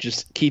 you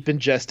just keep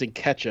ingesting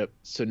ketchup,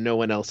 so no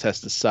one else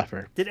has to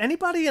suffer. Did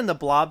anybody in the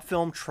Blob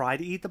film try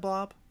to eat the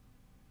Blob?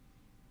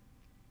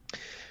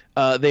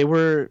 They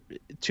were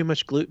too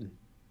much gluten.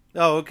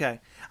 Oh,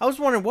 okay. I was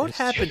wondering what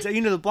happens. You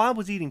know, the Blob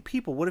was eating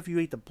people. What if you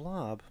ate the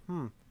Blob?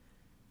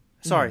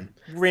 Sorry,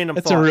 random.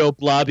 That's thought. a real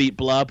blob eat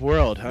blob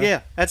world, huh?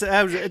 Yeah,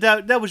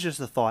 that was just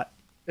a thought.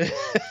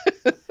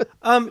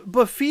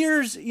 But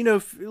fears, you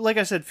know, like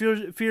I said,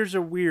 fears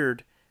are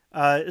weird.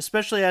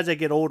 Especially as I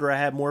get older, I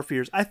have more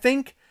fears. I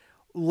think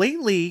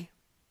lately,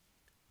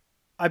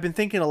 I've been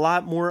thinking a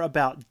lot more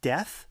about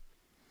death.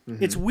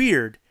 Mm-hmm. It's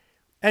weird.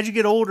 As you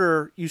get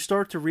older, you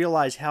start to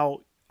realize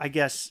how, I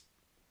guess,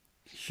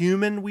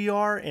 human we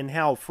are and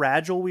how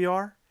fragile we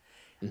are.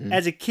 Mm-hmm.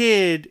 As a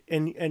kid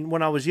and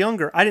when I was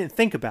younger, I didn't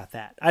think about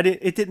that.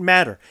 It didn't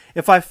matter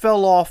if I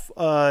fell off,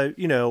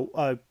 a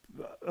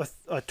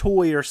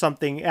toy or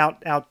something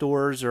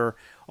outdoors or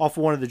off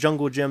of one of the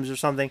jungle gyms or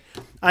something.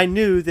 I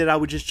knew that I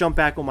would just jump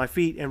back on my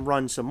feet and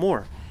run some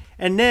more.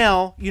 And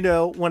now, you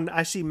know, when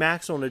I see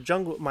Max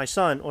my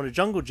son on a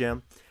jungle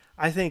gym,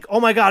 I think, oh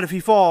my God, if he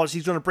falls,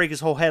 he's going to break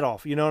his whole head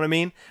off. You know what I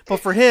mean? But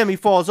for him, he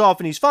falls off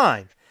and he's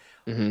fine.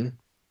 Mm-hmm.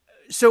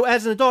 So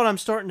as an adult, I'm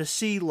starting to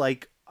see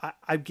like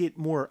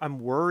I'm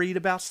worried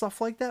about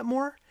stuff like that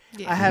more.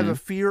 Yeah. I have a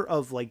fear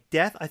of like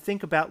death. I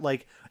think about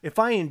like, if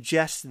I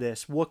ingest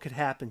this, what could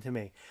happen to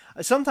me?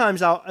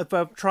 Sometimes if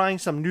I'm trying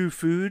some new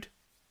food,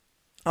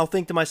 I'll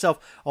think to myself,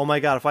 oh my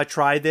God, if I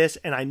try this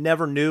and I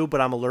never knew, but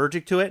I'm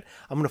allergic to it,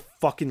 I'm going to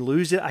fucking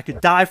lose it. I could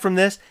die from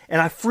this.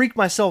 And I freak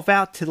myself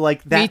out to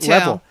like that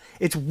level.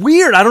 It's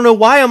weird. I don't know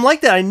why I'm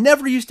like that. I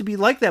never used to be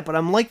like that, but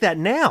I'm like that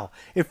now.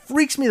 It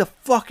freaks me the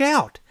fuck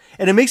out.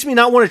 And it makes me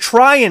not want to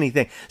try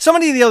anything.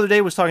 Somebody the other day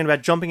was talking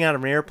about jumping out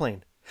of an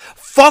airplane.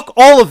 Fuck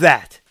all of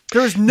that.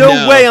 There's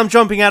no way I'm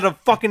jumping out of a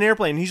fucking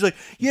airplane. And he's like,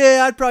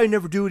 yeah, I'd probably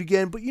never do it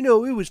again. But, you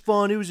know, it was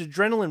fun. It was an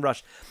adrenaline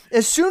rush.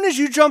 As soon as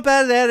you jump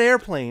out of that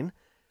airplane,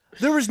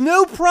 there was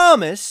no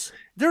promise.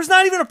 There's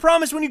not even a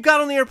promise when you got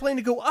on the airplane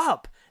to go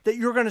up that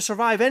you're going to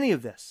survive any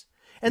of this.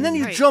 And then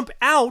you jump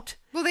out.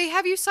 Well, they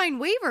have you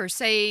sign waivers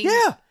saying...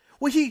 Yeah.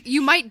 Well,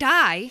 you might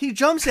die. He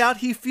jumps out,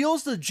 he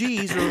feels the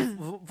G's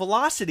or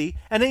velocity,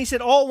 and then he said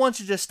all at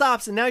once it just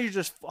stops, and now you're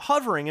just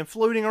hovering and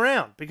floating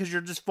around because you're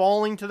just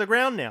falling to the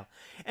ground now.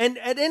 And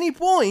at any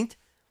point,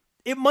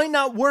 it might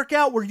not work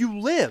out where you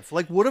live.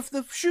 Like, what if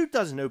the chute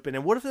doesn't open?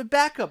 And what if the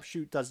backup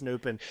chute doesn't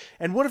open?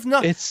 And what if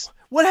not?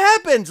 What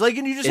happens? Like,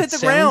 and you just hit the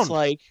ground.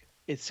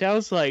 It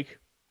sounds like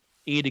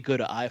you need to go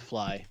to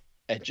iFly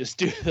and just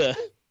do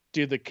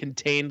the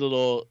contained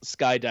little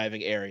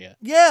skydiving area.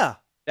 Yeah.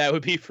 That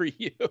would be for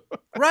you.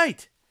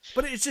 Right.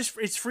 But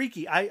it's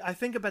freaky. I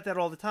think about that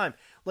all the time.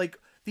 Like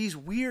these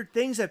weird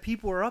things that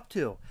people are up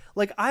to.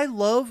 Like I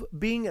love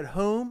being at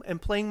home and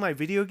playing my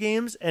video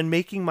games and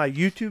making my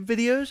YouTube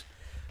videos.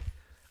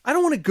 I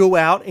don't want to go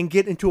out and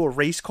get into a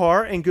race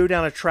car and go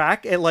down a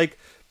track at like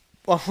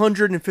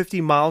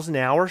 150 miles an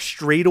hour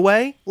straight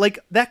away. Like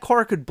that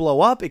car could blow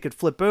up. It could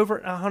flip over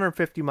at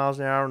 150 miles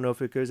an hour. I don't know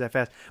if it goes that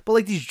fast. But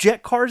like these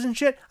jet cars and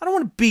shit, I don't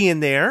want to be in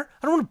there.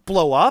 I don't want to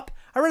blow up.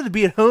 I'd rather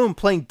be at home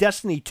playing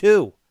Destiny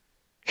 2.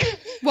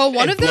 Well,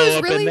 one of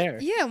those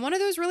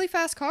really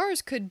fast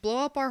cars could blow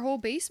up our whole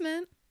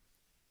basement.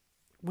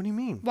 What do you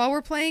mean? While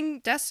we're playing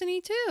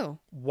Destiny 2.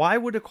 Why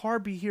would a car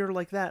be here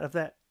like that?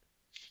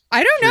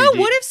 I don't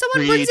know. What if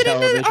someone brings it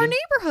into our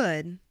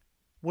neighborhood?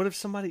 What if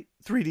somebody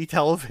 3D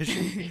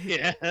television?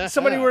 Yeah.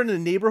 Somebody were in the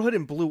neighborhood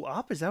and blew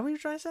up? Is that what you're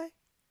trying to say?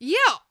 Yeah,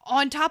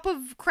 on top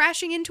of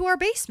crashing into our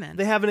basement.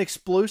 They have an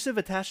explosive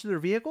attached to their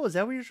vehicle? Is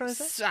that what you're trying to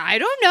say? I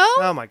don't know.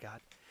 Oh my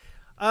God.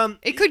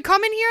 It could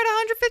come in here at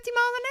 150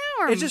 miles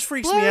an hour. It just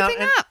freaks me out.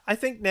 And I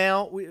think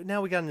now we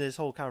got into this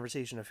whole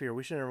conversation of fear.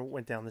 We should never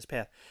went down this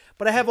path.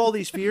 But I have all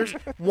these fears.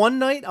 One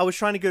night I was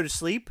trying to go to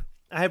sleep.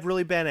 I have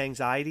really bad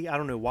anxiety. I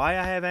don't know why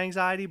I have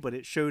anxiety, but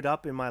it showed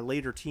up in my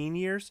later teen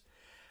years.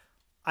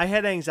 I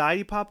had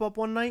anxiety pop up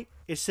one night.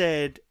 It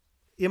said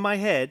in my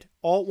head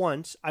all at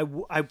once.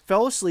 I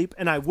fell asleep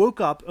and I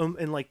woke up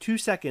in like 2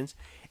 seconds,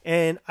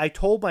 and I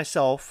told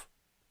myself,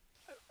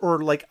 or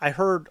like I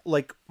heard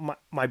like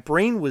my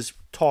brain was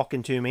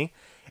talking to me,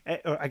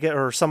 or I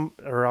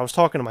was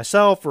talking to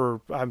myself,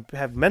 or I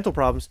have mental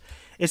problems.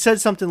 It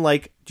said something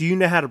like, "Do you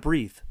know how to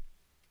breathe?"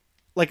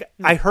 Like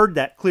I heard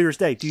that clear as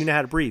day. Do you know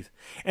how to breathe?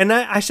 And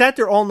I sat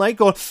there all night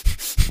going,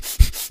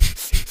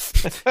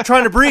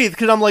 trying to breathe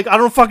because I'm like, I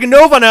don't fucking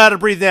know if I know how to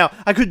breathe now.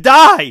 I could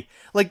die.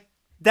 Like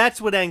that's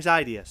what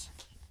anxiety is.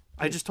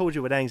 I just told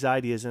you what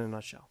anxiety is in a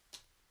nutshell.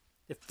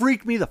 It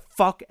freaked me the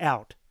fuck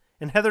out.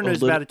 And Heather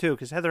knows about it too,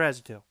 because Heather has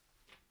it too.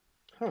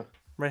 Huh.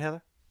 Right,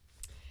 Heather?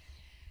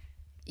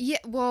 Yeah,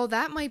 well,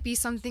 that might be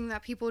something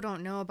that people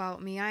don't know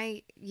about me.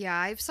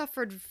 I've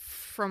suffered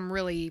from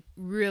really,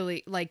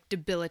 really like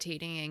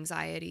debilitating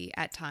anxiety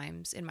at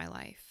times in my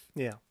life.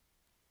 Yeah.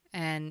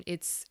 and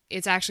it's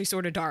actually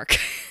sort of dark.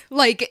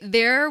 Like,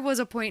 there was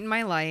a point in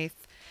my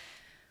life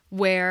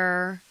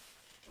where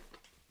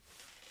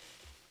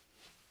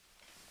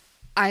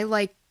I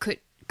like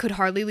could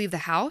hardly leave the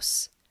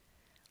house.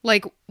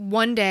 Like,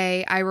 one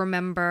day I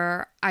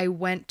remember I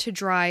went to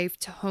drive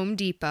to Home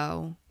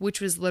Depot,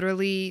 which was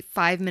literally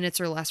 5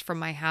 minutes or less from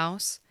my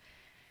house.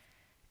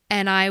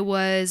 And I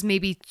was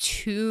maybe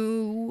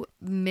 2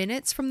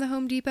 minutes from the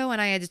Home Depot,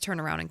 and I had to turn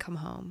around and come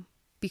home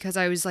because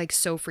I was like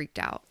so freaked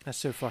out. That's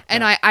so fucked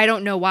And up. I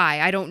don't know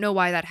why. I don't know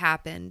why that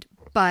happened.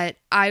 But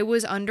I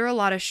was under a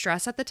lot of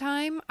stress at the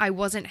time. I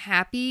wasn't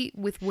happy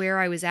with where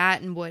I was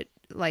at and what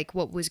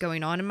was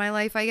going on in my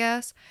life, I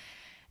guess.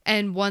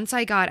 And once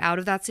I got out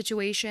of that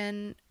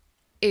situation,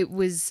 it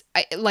was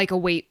like a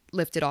weight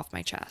lifted off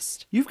my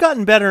chest. You've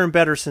gotten better and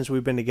better since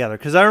we've been together.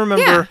 Because I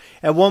remember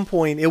at one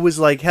point, it was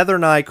like Heather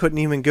and I couldn't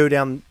even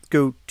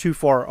go too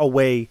far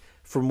away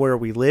from where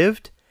we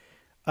lived.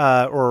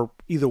 Or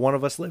either one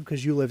of us lived,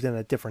 because you lived in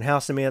a different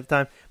house than me at the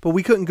time. But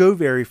we couldn't go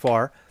very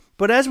far.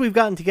 But as we've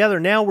gotten together,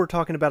 now we're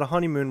talking about a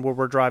honeymoon where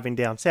we're driving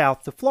down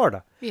south to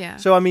Florida. Yeah.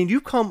 So, I mean,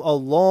 you've come a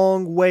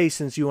long way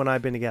since you and I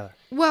have been together.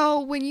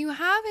 Well, when you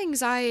have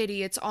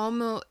anxiety,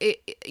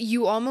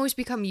 you almost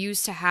become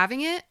used to having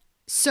it.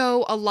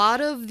 So a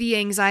lot of the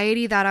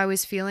anxiety that I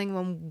was feeling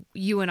when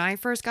you and I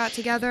first got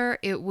together,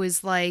 it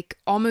was like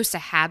almost a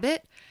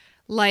habit.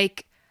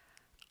 Like,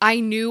 I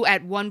knew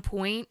at one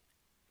point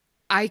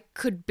I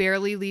could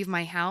barely leave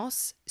my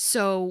house.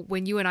 So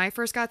when you and I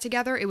first got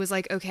together, it was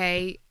like,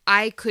 okay,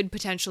 I could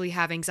potentially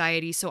have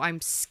anxiety, so I'm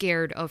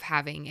scared of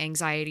having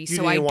anxiety. You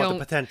so didn't want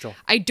the potential.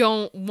 I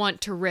don't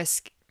want to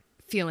risk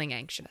feeling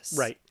anxious.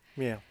 Right.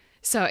 Yeah.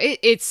 So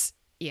it's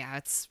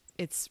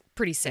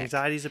pretty sick.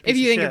 Anxiety's a piece if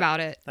you of think shit. about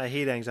it. I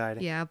hate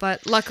anxiety. Yeah,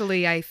 but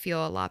luckily I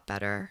feel a lot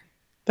better.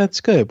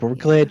 That's good. But we're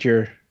glad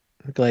you're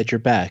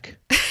back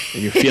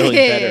and you're feeling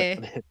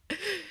better.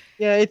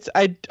 Yeah,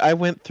 I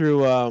went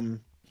through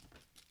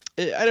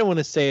I don't want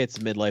to say it's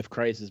a midlife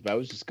crisis, but I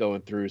was just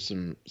going through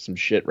some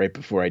shit right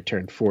before I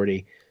turned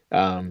 40.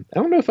 I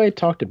don't know if I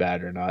talked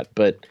about it or not,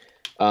 but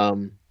I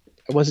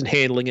wasn't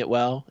handling it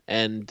well,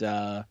 and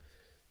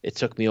it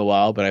took me a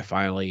while, but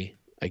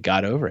I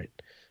got over it.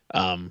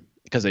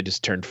 Because I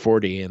just turned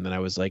 40, and then I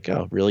was like,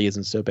 oh, it really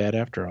isn't so bad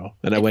after all.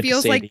 And I went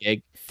to San Diego.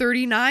 Like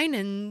 39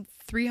 and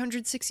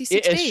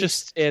 366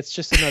 days. It's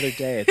just another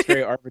day. It's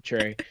very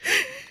arbitrary.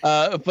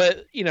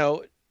 But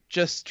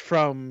just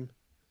from,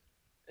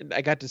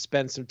 I got to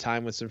spend some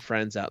time with some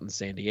friends out in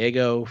San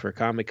Diego for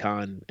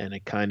Comic-Con, and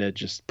it kind of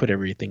just put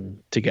everything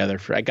together.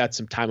 I got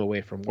some time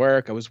away from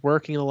work. I was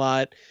working a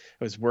lot.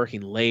 I was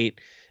working late,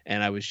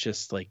 and I was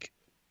just like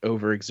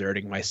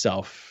overexerting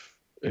myself,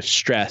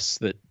 stress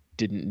that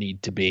didn't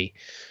need to be.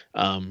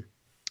 And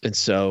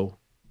so,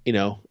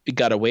 it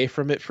got away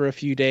from it for a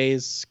few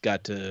days,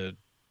 got to,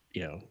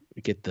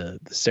 get the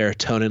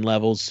serotonin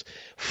levels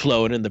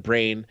flowing in the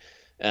brain,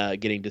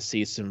 getting to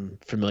see some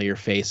familiar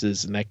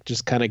faces. And that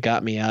just kind of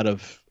got me out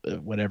of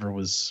whatever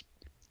was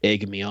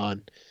egging me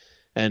on.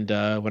 And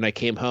when I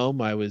came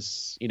home, I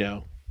was,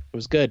 it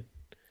was good.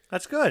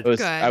 That's good.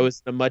 Good. I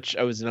was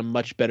in a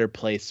much better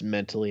place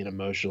mentally and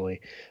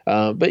emotionally.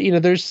 But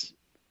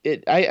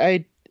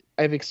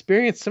I've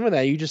experienced some of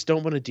that. You just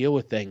don't want to deal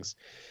with things.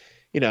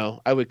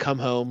 I would come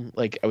home,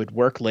 like I would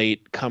work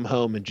late, come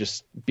home and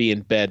just be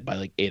in bed by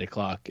like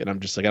 8:00. And I'm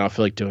just like, I don't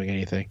feel like doing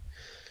anything.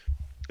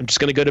 I'm just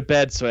going to go to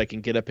bed so I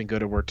can get up and go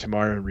to work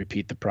tomorrow and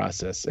repeat the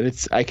process.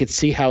 And I could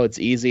see how it's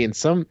easy. And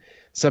some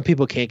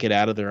people can't get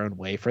out of their own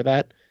way for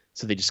that.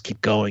 So they just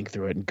keep going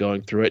through it and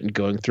going through it and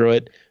going through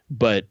it.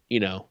 But,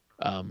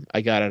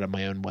 I got out of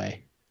my own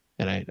way,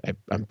 and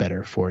I'm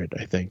better for it,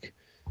 I think.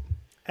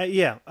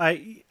 Yeah,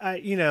 I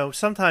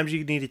sometimes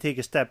you need to take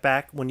a step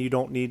back when you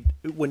need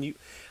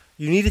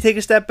to take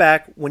a step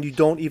back when you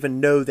don't even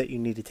know that you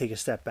need to take a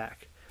step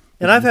back.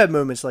 And I've had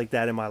moments like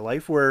that in my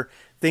life where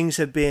things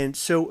have been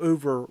so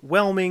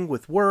overwhelming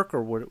with work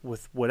or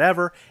with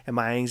whatever, and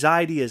my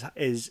anxiety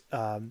is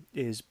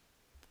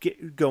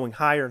going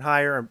higher and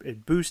higher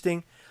and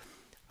boosting.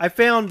 I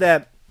found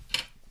that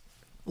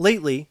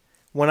lately,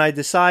 when I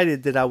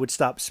decided that I would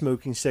stop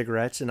smoking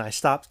cigarettes and I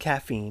stopped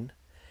caffeine,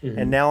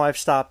 and now I've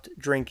stopped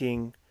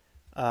drinking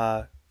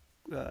diet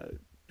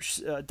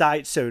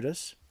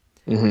sodas,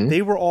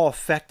 they were all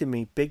affecting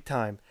me big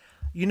time.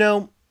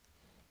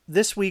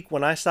 This week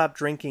when I stopped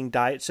drinking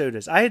diet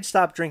sodas, I had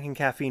stopped drinking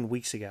caffeine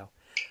weeks ago.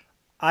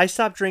 I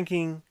stopped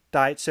drinking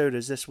diet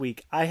sodas this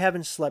week. I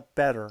haven't slept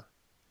better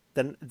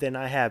than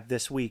I have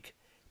this week,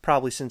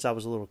 probably since I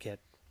was a little kid.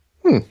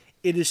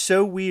 It is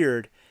so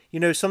weird.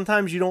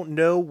 Sometimes you don't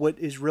know what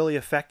is really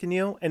affecting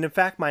you. And in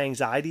fact, my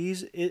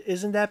anxieties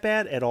isn't that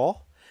bad at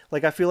all.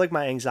 Like, I feel like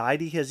my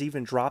anxiety has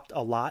even dropped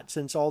a lot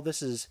since all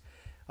this has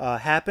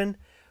happened.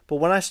 But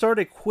when I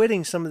started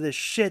quitting some of this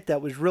shit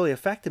that was really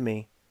affecting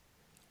me,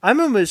 I'm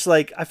almost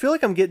like, I feel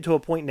like I'm getting to a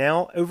point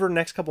now, over the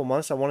next couple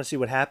months, I want to see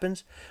what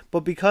happens.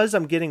 But because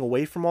I'm getting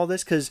away from all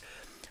this, because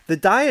the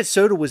diet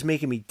soda was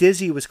making me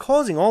dizzy. It was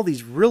causing all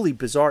these really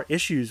bizarre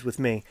issues with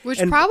me. Which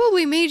and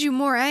probably made you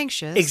more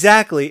anxious.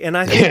 exactly, and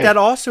I think that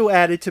also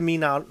added to me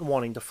not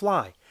wanting to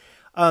fly.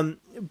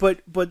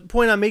 But the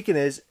point I'm making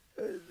is,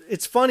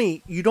 it's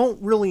funny, you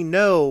don't really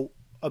know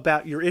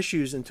about your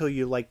issues until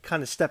you like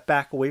kind of step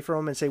back away from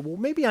them and say, well,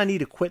 maybe I need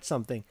to quit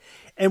something.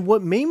 And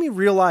what made me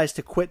realize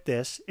to quit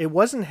this, it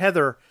wasn't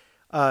Heather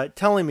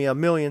telling me a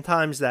million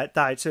times that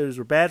diet sodas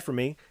were bad for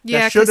me.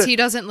 Yeah, because he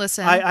doesn't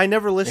listen. I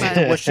never listen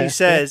to what she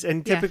says,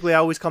 and typically I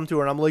always come to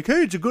her and I'm like,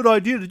 hey, it's a good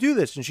idea to do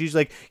this. And she's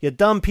like, you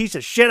dumb piece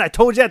of shit, I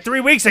told you that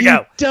 3 weeks ago.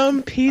 You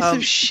dumb piece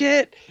of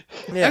shit.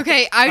 Yeah.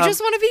 Okay, I just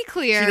want to be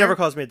clear. She never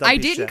calls me a dumb piece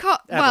of shit. I didn't call.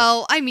 Ever.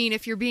 Well, I mean,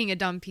 if you're being a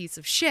dumb piece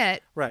of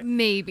shit, right?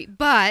 Maybe,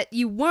 but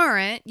you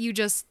weren't. You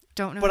just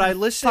don't know. But I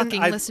listened.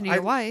 Fucking listen to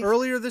your wife.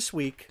 Earlier this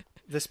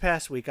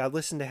past week, I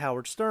listened to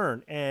Howard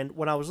Stern, and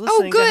when I was Oh,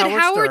 listening good. to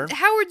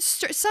Howard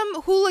Stern,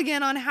 some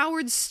hooligan on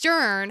Howard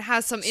Stern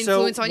has some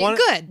influence on you.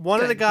 Good. One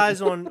good. of the guys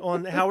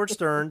on Howard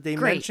Stern, they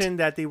Great. mentioned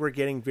that they were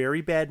getting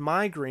very bad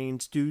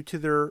migraines due to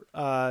their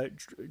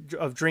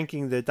of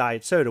drinking the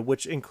diet soda,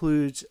 which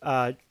includes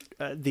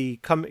the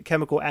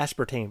chemical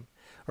aspartame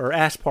or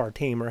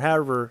aspartame or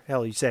however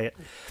hell you say it.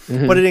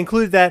 Mm-hmm. But it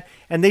included that,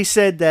 and they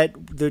said that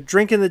the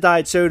drinking the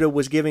diet soda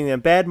was giving them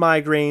bad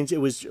migraines. It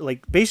was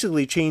like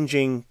basically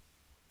changing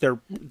their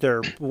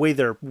way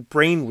their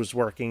brain was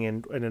working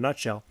in a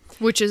nutshell.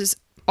 Which is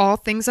all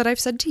things that I've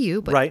said to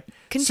you, but right.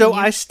 Continue. So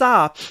I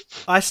stopped.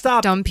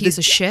 Dumb piece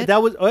of shit.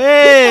 That was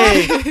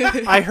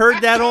hey. I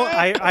heard that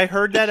I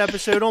heard that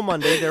episode on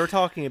Monday. They were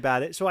talking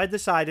about it, so I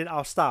decided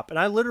I'll stop, and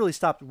I literally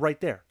stopped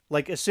right there.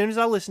 Like as soon as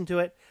I listened to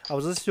it, I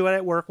was listening to it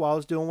at work while I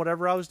was doing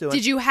whatever I was doing.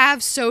 Did you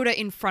have soda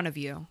in front of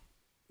you?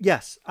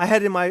 Yes, I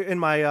had it in my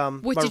my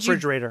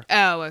refrigerator.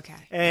 Oh, okay.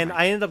 And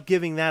I ended up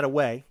giving that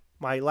away.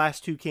 My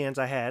last 2 cans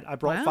I had. I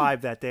brought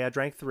 5 that day. I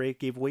drank 3,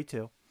 gave away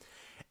 2.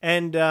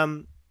 And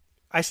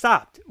I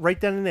stopped right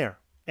then and there.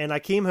 And I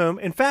came home.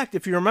 In fact,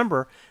 if you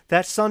remember,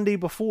 that Sunday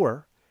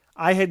before,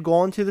 I had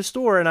gone to the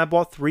store and I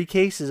bought 3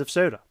 cases of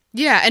soda.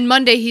 Yeah, and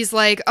Monday he's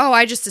like, oh,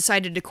 I just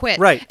decided to quit.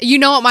 Right. You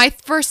know what my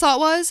first thought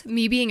was?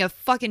 Me being a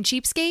fucking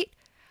cheapskate?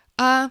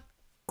 Glad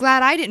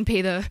I didn't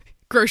pay the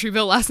grocery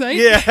bill last night.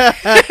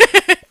 Yeah.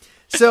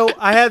 So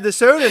I have the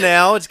soda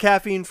now. It's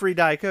caffeine-free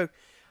Diet Coke.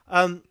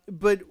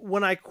 But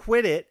when I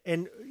quit it,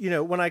 and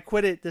when I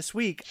quit it this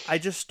week, I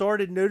just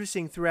started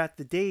noticing throughout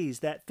the days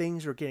that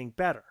things are getting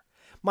better.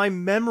 My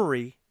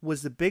memory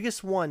was the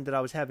biggest one that I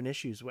was having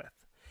issues with.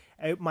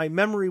 My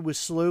memory was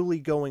slowly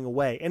going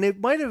away, and it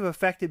might have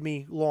affected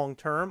me long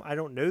term. I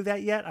don't know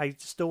that yet. I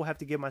still have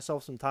to give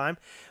myself some time.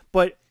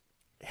 But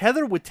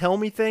Heather would tell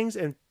me things,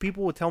 and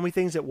people would tell me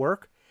things at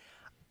work.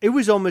 It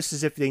was almost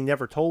as if they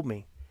never told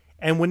me.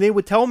 And when they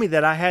would tell me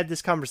that I had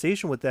this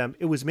conversation with them,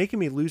 it was making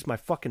me lose my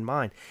fucking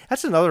mind.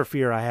 That's another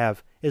fear I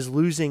have, is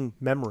losing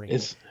memory.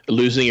 Is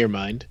losing your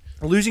mind.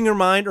 Losing your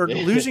mind or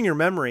losing your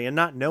memory and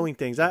not knowing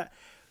things.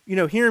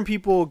 Hearing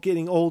people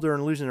getting older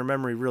and losing their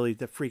memory really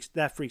that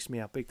freaks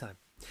me out big time.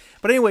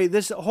 But anyway,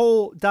 this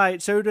whole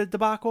diet soda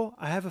debacle,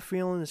 I have a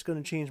feeling it's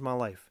going to change my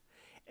life.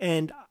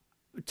 And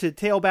to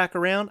tail back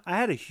around, I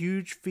had a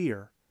huge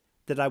fear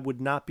that I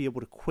would not be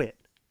able to quit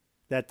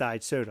that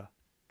diet soda.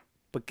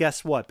 But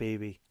guess what,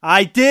 baby?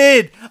 I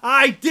did!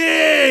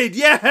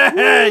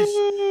 Yes!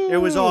 Woo! It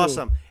was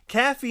awesome.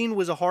 Caffeine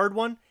was a hard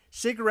one.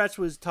 Cigarettes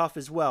was tough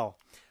as well.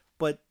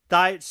 But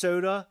diet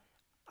soda,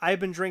 I've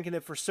been drinking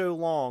it for so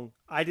long,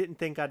 I didn't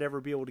think I'd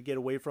ever be able to get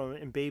away from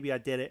it. And baby, I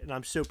did it. And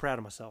I'm so proud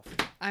of myself.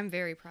 I'm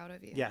very proud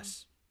of you.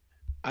 Yes.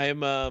 I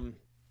am,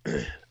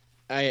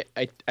 I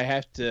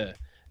have to,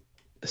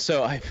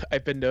 so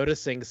I've been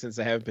noticing since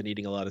I haven't been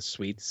eating a lot of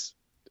sweets.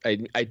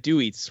 I do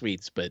eat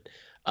sweets, but,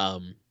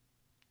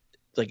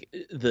 like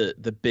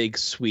the big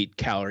sweet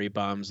calorie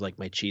bombs, like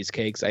my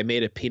cheesecakes. I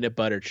made a peanut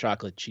butter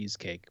chocolate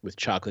cheesecake with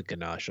chocolate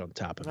ganache on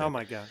top of it. Oh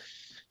my God.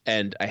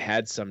 And I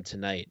had some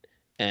tonight,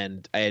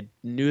 and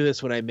knew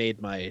this when I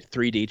made my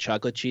 3D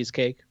chocolate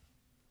cheesecake,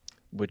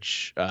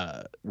 which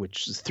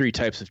is 3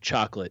 types of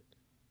chocolate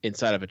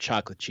inside of a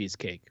chocolate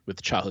cheesecake with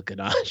chocolate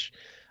ganache.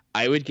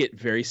 I would get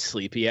very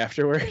sleepy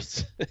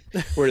afterwards,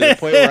 or to the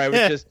point where I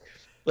would just,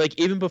 like,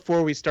 even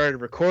before we started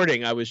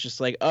recording, I was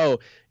just like, oh,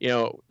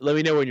 let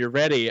me know when you're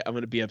ready. I'm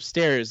going to be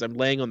upstairs. I'm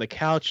laying on the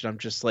couch, and I'm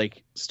just,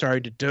 like,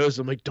 starting to doze.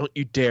 I'm like, don't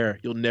you dare.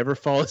 You'll never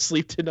fall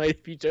asleep tonight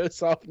if you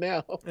doze off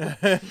now.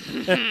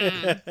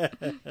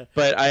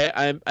 But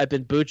I've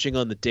been booching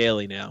on the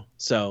daily now.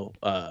 So,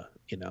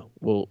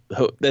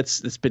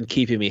 that's been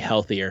keeping me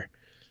healthier.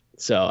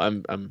 So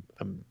I'm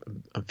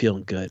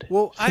feeling good.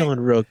 Well,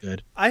 feeling real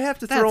good. I have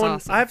to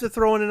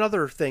throw in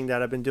another thing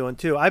that I've been doing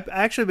too. I've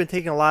actually been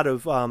taking a lot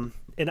of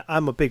and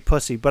I'm a big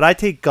pussy, but I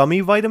take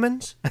gummy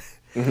vitamins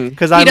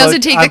because he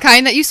doesn't take the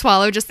kind that you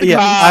swallow, just the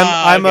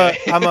gummies.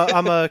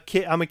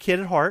 I'm a kid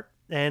at heart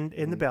and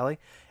in the belly,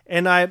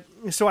 and I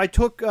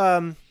took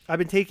I've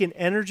been taking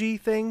energy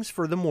things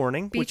for the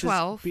morning,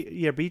 B12. which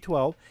is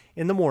B12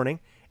 in the morning,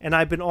 and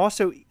I've been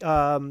also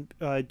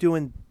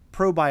doing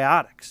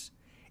probiotics,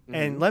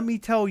 and let me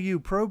tell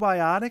you,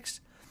 probiotics,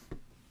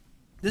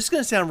 This is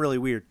going to sound really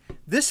weird.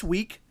 This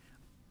week,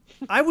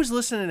 I was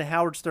listening to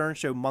Howard Stern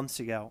show months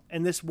ago,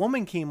 and this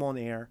woman came on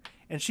the air,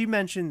 and she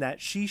mentioned that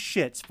she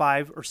shits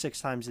 5 or 6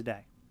 times a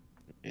day.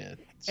 Yeah,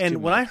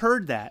 And when I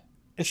heard that,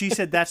 and she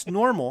said that's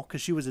normal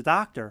because she was a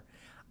doctor,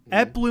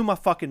 that blew my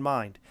fucking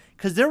mind.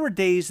 Because there were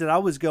days that I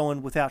was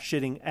going without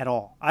shitting at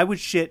all. I would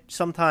shit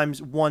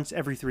sometimes once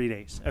every 3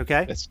 days,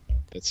 okay?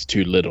 That's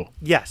too little.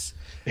 Yes.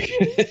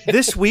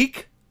 This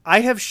week,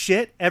 I have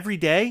shit every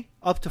day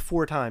up to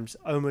 4 times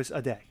almost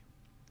a day.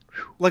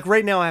 Like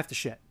right now, I have to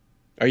shit.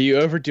 Are you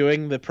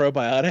overdoing the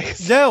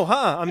probiotics? No,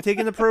 I'm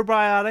taking the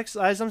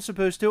probiotics as I'm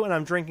supposed to, and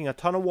I'm drinking a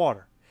ton of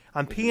water.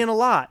 I'm peeing a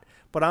lot,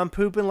 but I'm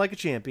pooping like a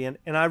champion,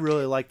 and I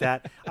really like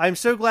that. I'm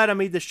so glad I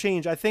made this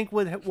change. I think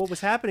what was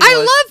happening was... I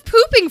love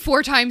pooping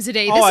 4 times a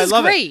day. This is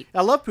great.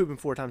 I love pooping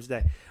 4 times a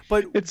day.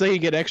 But It's like you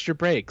get extra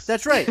breaks.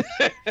 that's right.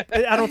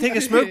 I don't take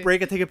a smoke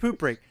break. I take a poop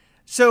break.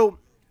 So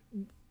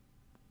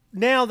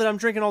now that I'm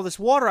drinking all this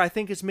water, I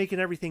think it's making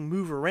everything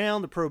move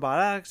around. The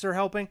probiotics are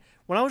helping.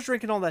 When I was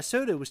drinking all that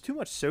soda, it was too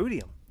much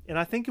sodium. And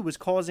I think it was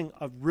causing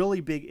a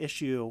really big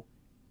issue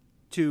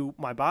to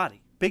my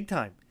body. Big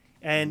time.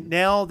 And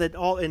now that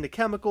all in the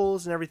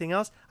chemicals and everything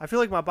else, I feel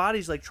like my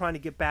body's like trying to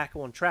get back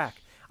on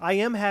track. I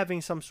am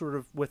having some sort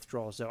of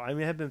withdrawals though. I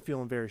mean, I've been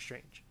feeling very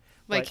strange.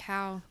 Like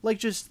how? Like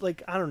just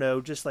like, I don't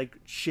know, just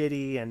like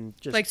shitty and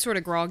just Like sort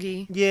of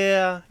groggy.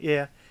 yeah.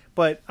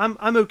 But I'm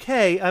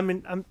okay. I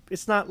mean,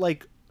 it's not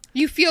like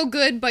You feel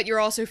good, but you're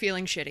also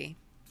feeling shitty.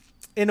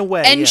 in a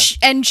way. And yeah.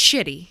 and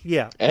shitty.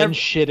 Yeah. And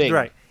shitting.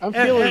 Right. I'm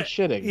feeling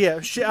shitting.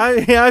 Yeah.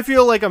 I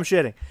feel like I'm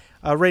shitting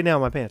right now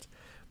in my pants.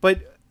 But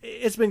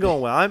it's been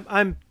going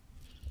well.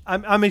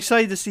 I'm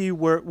excited to see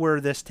where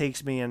this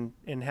takes me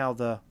and how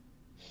the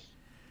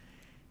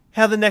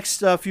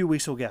next few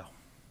weeks will go.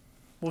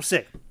 We'll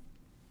see.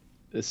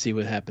 Let's see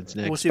what happens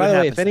next. We'll see By what the way,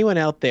 happens if anyone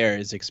out there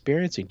is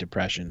experiencing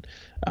depression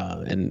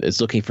and is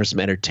looking for some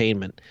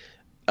entertainment,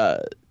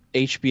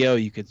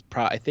 HBO, you could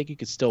I think you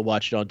could still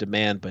watch it on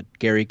demand. But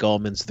Gary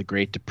Gulman's The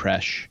Great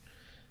Depression.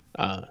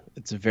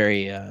 It's a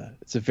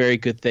very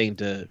good thing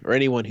for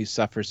anyone who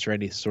suffers from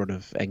any sort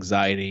of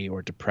anxiety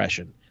or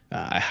depression.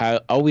 I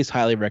always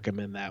highly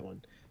recommend that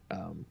one.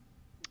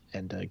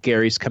 And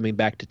Gary's coming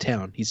back to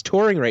town. He's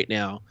touring right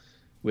now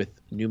with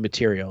new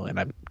material, and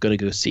I'm going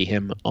to go see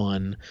him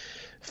on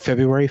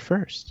February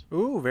 1st.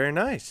 Ooh, very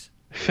nice.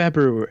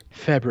 February.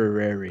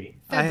 February.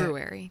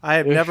 I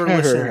have never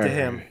listened to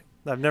him.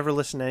 I've never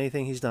listened to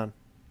anything he's done,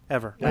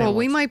 ever. Well,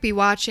 we might be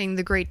watching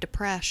The Great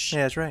Depression.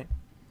 Yeah, that's right.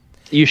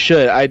 You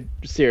should.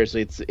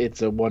 Seriously,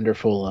 it's a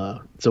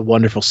wonderful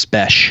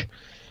spesh.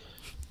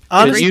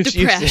 Honest, Great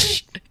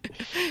Depression.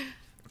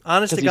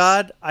 honest to 'Cause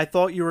God, I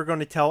thought you were going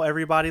to tell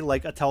everybody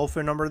like a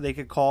telephone number they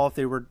could call if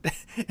they were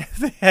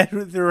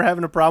if they were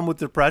having a problem with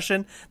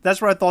depression. That's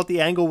where I thought the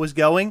angle was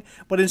going,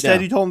 but instead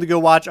Yeah. you told them to go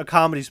watch a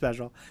comedy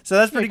special. So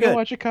that's pretty Go good.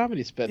 watch a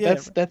comedy special. Yeah.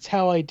 That's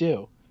how I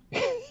do.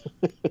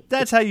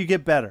 That's how you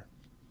get better.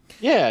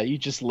 Yeah, you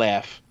just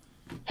laugh.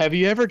 Have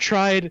you ever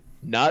tried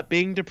not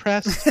being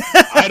depressed?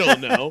 I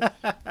don't know.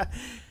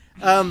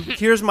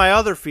 Here's my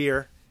other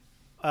fear.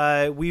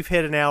 We've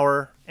hit an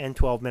hour and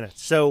 12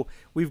 minutes. So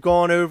we've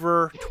gone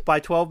over by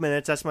 12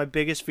 minutes. That's my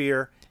biggest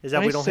fear is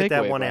that we Nice don't hit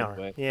that segue, 1 by the hour.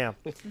 way. Yeah,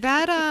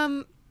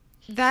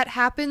 That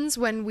happens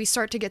when we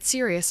start to get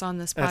serious on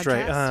this that's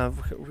podcast.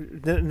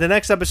 right. The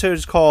next episode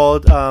is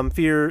called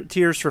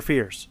Tears for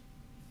Fears.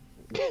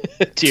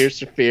 Tears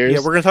for Fears. Yeah,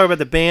 we're going to talk about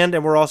the band,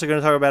 and we're also going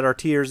to talk about our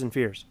tears and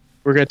fears.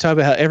 We're going to talk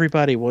about how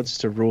everybody wants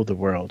to rule the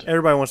world.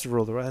 Everybody wants to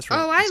rule the world. That's right.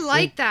 Oh, I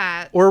like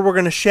that. Or we're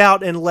going to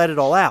shout and let it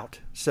all out.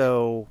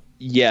 So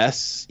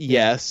Yes,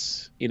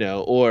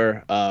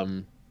 or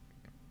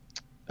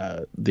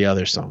the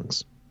other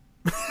songs.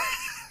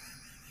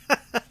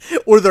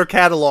 or their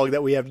catalog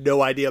that we have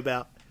no idea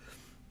about.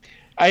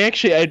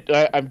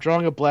 I'm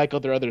drawing a blank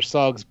on their other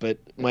songs, but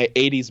my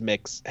 80s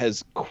mix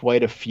has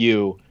quite a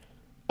few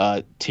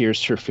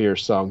Tears for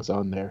Fears songs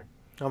on there.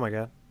 Oh my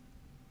god.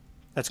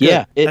 That's good.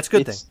 Yeah, that's a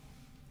good thing.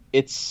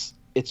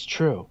 It's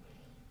true.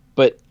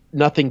 But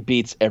nothing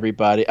beats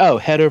everybody. Oh,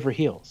 Head Over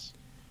Heels.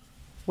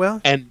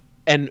 Well, And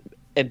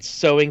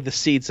Sowing the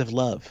Seeds of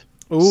Love.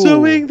 ooh.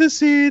 Sowing the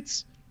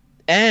seeds.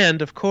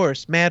 And of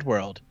course, Mad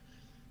World.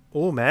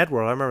 Oh, Mad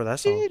World. I remember that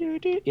song.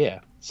 Yeah.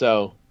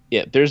 So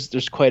yeah, there's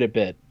quite a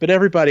bit. But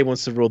everybody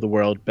wants to rule the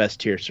world. Best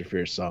Tears for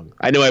Fears song.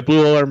 I know I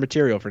blew all our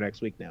material for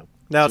next week now.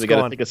 Now So it's we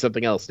gotta gone. think of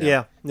something else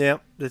now. Yeah.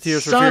 The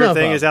Tears for Son Fear of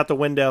thing a- is out the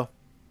window.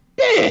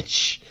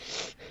 Bitch.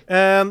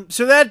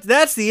 So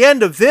that's the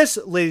end of this,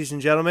 ladies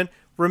and gentlemen.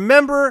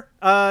 Remember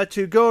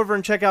to go over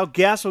and check out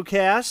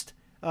Gasolcast.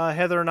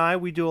 Heather and I,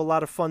 we do a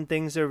lot of fun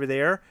things over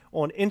there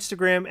on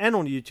Instagram and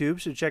on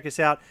YouTube. So check us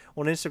out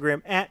on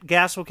Instagram at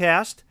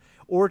Gasolcast,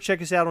 or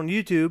check us out on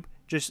YouTube.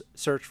 Just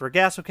search for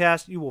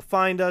Gasolcast. You will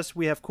find us.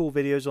 We have cool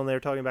videos on there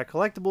talking about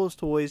collectibles,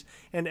 toys,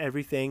 and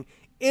everything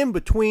in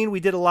between. We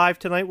did a live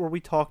tonight where we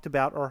talked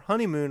about our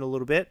honeymoon a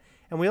little bit.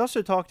 And we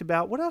also talked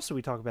about, what else did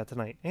we talk about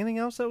tonight? Anything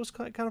else that was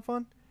kind of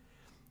fun?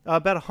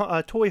 About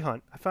a toy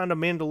hunt. I found a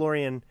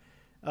Mandalorian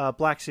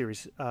Black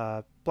Series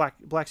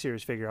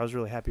figure. I was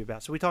really happy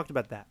about. So we talked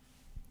about that.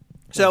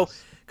 So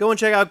go and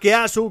check out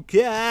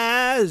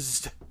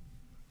Gasslecast.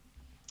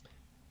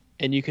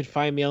 And you can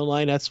find me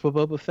online at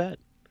Swoboba Fett.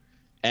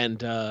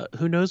 And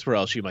who knows where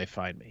else you might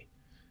find me.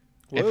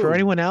 And for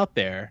anyone out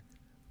there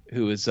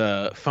who is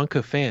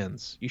Funko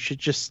fans, you should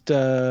just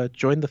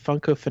join the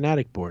Funko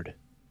Fanatic board.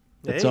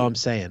 That's all I'm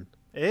saying.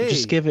 Hey.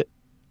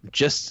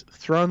 Just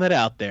throwing that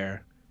out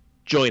there.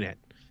 Join it.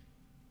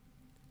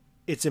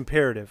 It's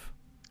imperative.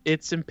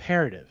 It's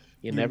imperative.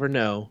 You never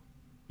know.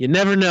 You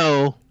never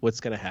know what's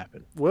going to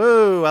happen.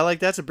 Whoa, I like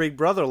that's a Big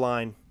Brother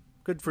line.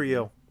 Good for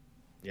you.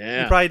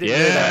 Yeah. You probably didn't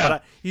know that,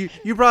 but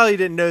you probably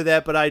didn't know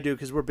that, but I do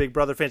because we're Big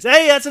Brother fans.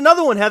 Hey, that's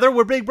another one, Heather.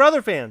 We're Big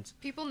Brother fans.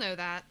 People know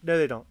that. No,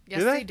 they don't. Yes,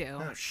 do they do.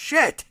 Oh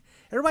shit!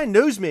 Everybody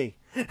knows me.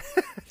 That's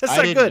I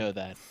not didn't good. know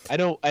that.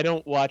 I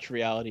don't watch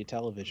reality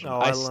television. Oh,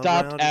 I love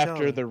stopped reality after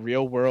television. The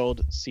Real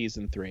World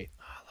season 3. I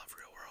love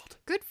Real World.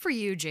 Good for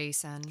you,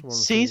 Jason.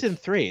 Season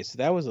 3. So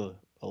that was a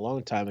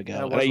long time ago.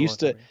 That And was I a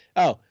used long to. time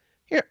Oh,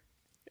 here.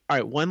 All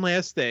right. One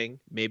last thing.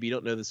 Maybe you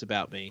don't know this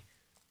about me.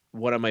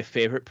 One of my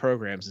favorite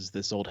programs is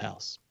This Old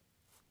House.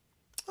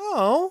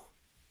 Oh,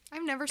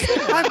 I've never seen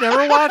that. I've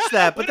never watched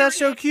that, but that's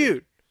so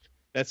cute.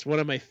 That's one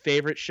of my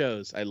favorite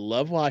shows. I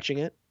love watching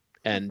it,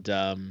 and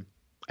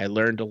I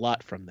learned a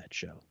lot from that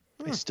show.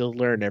 I still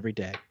learn every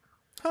day.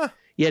 Huh.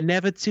 You're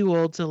never too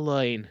old to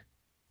learn.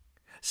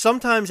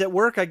 Sometimes at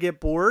work I get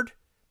bored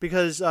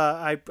because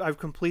I've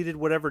completed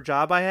whatever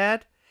job I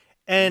had,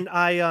 and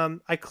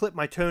I clip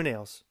my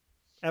toenails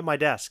at my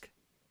desk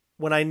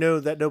when I know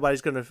that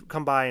nobody's going to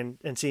come by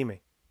and see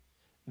me.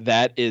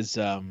 That is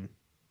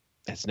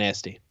that's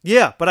nasty.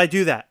 Yeah, but I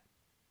do that,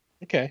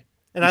 Okay.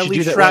 and You I should leave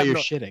do that while shrapnel.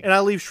 you're shitting. And I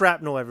leave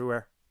shrapnel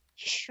everywhere.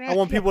 I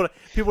want people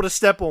to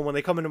step on when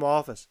they come into my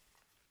office.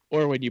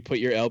 Or when you put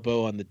your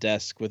elbow on the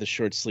desk with a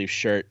short sleeve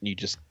shirt and you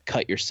just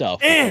cut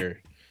yourself with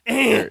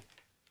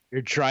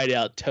your dried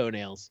out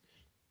toenails.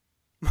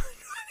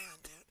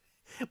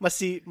 My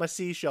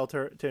seashell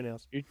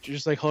toenails. You're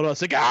just like, hold on,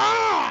 it's like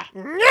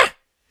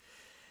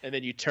and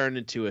then you turn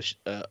into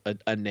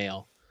a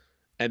nail,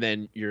 and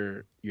then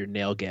you're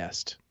nail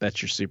gassed.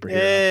 That's your superhero.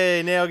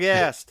 Hey, nail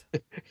gassed.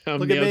 I'm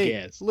Look nail at me.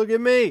 gassed. Look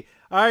at me.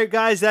 All right,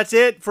 guys, that's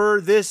it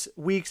for this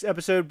week's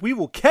episode. We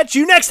will catch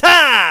you next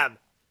time.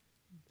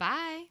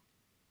 Bye.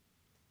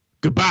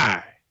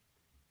 Goodbye.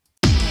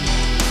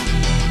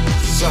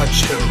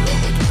 Such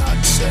heroic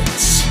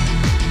nonsense.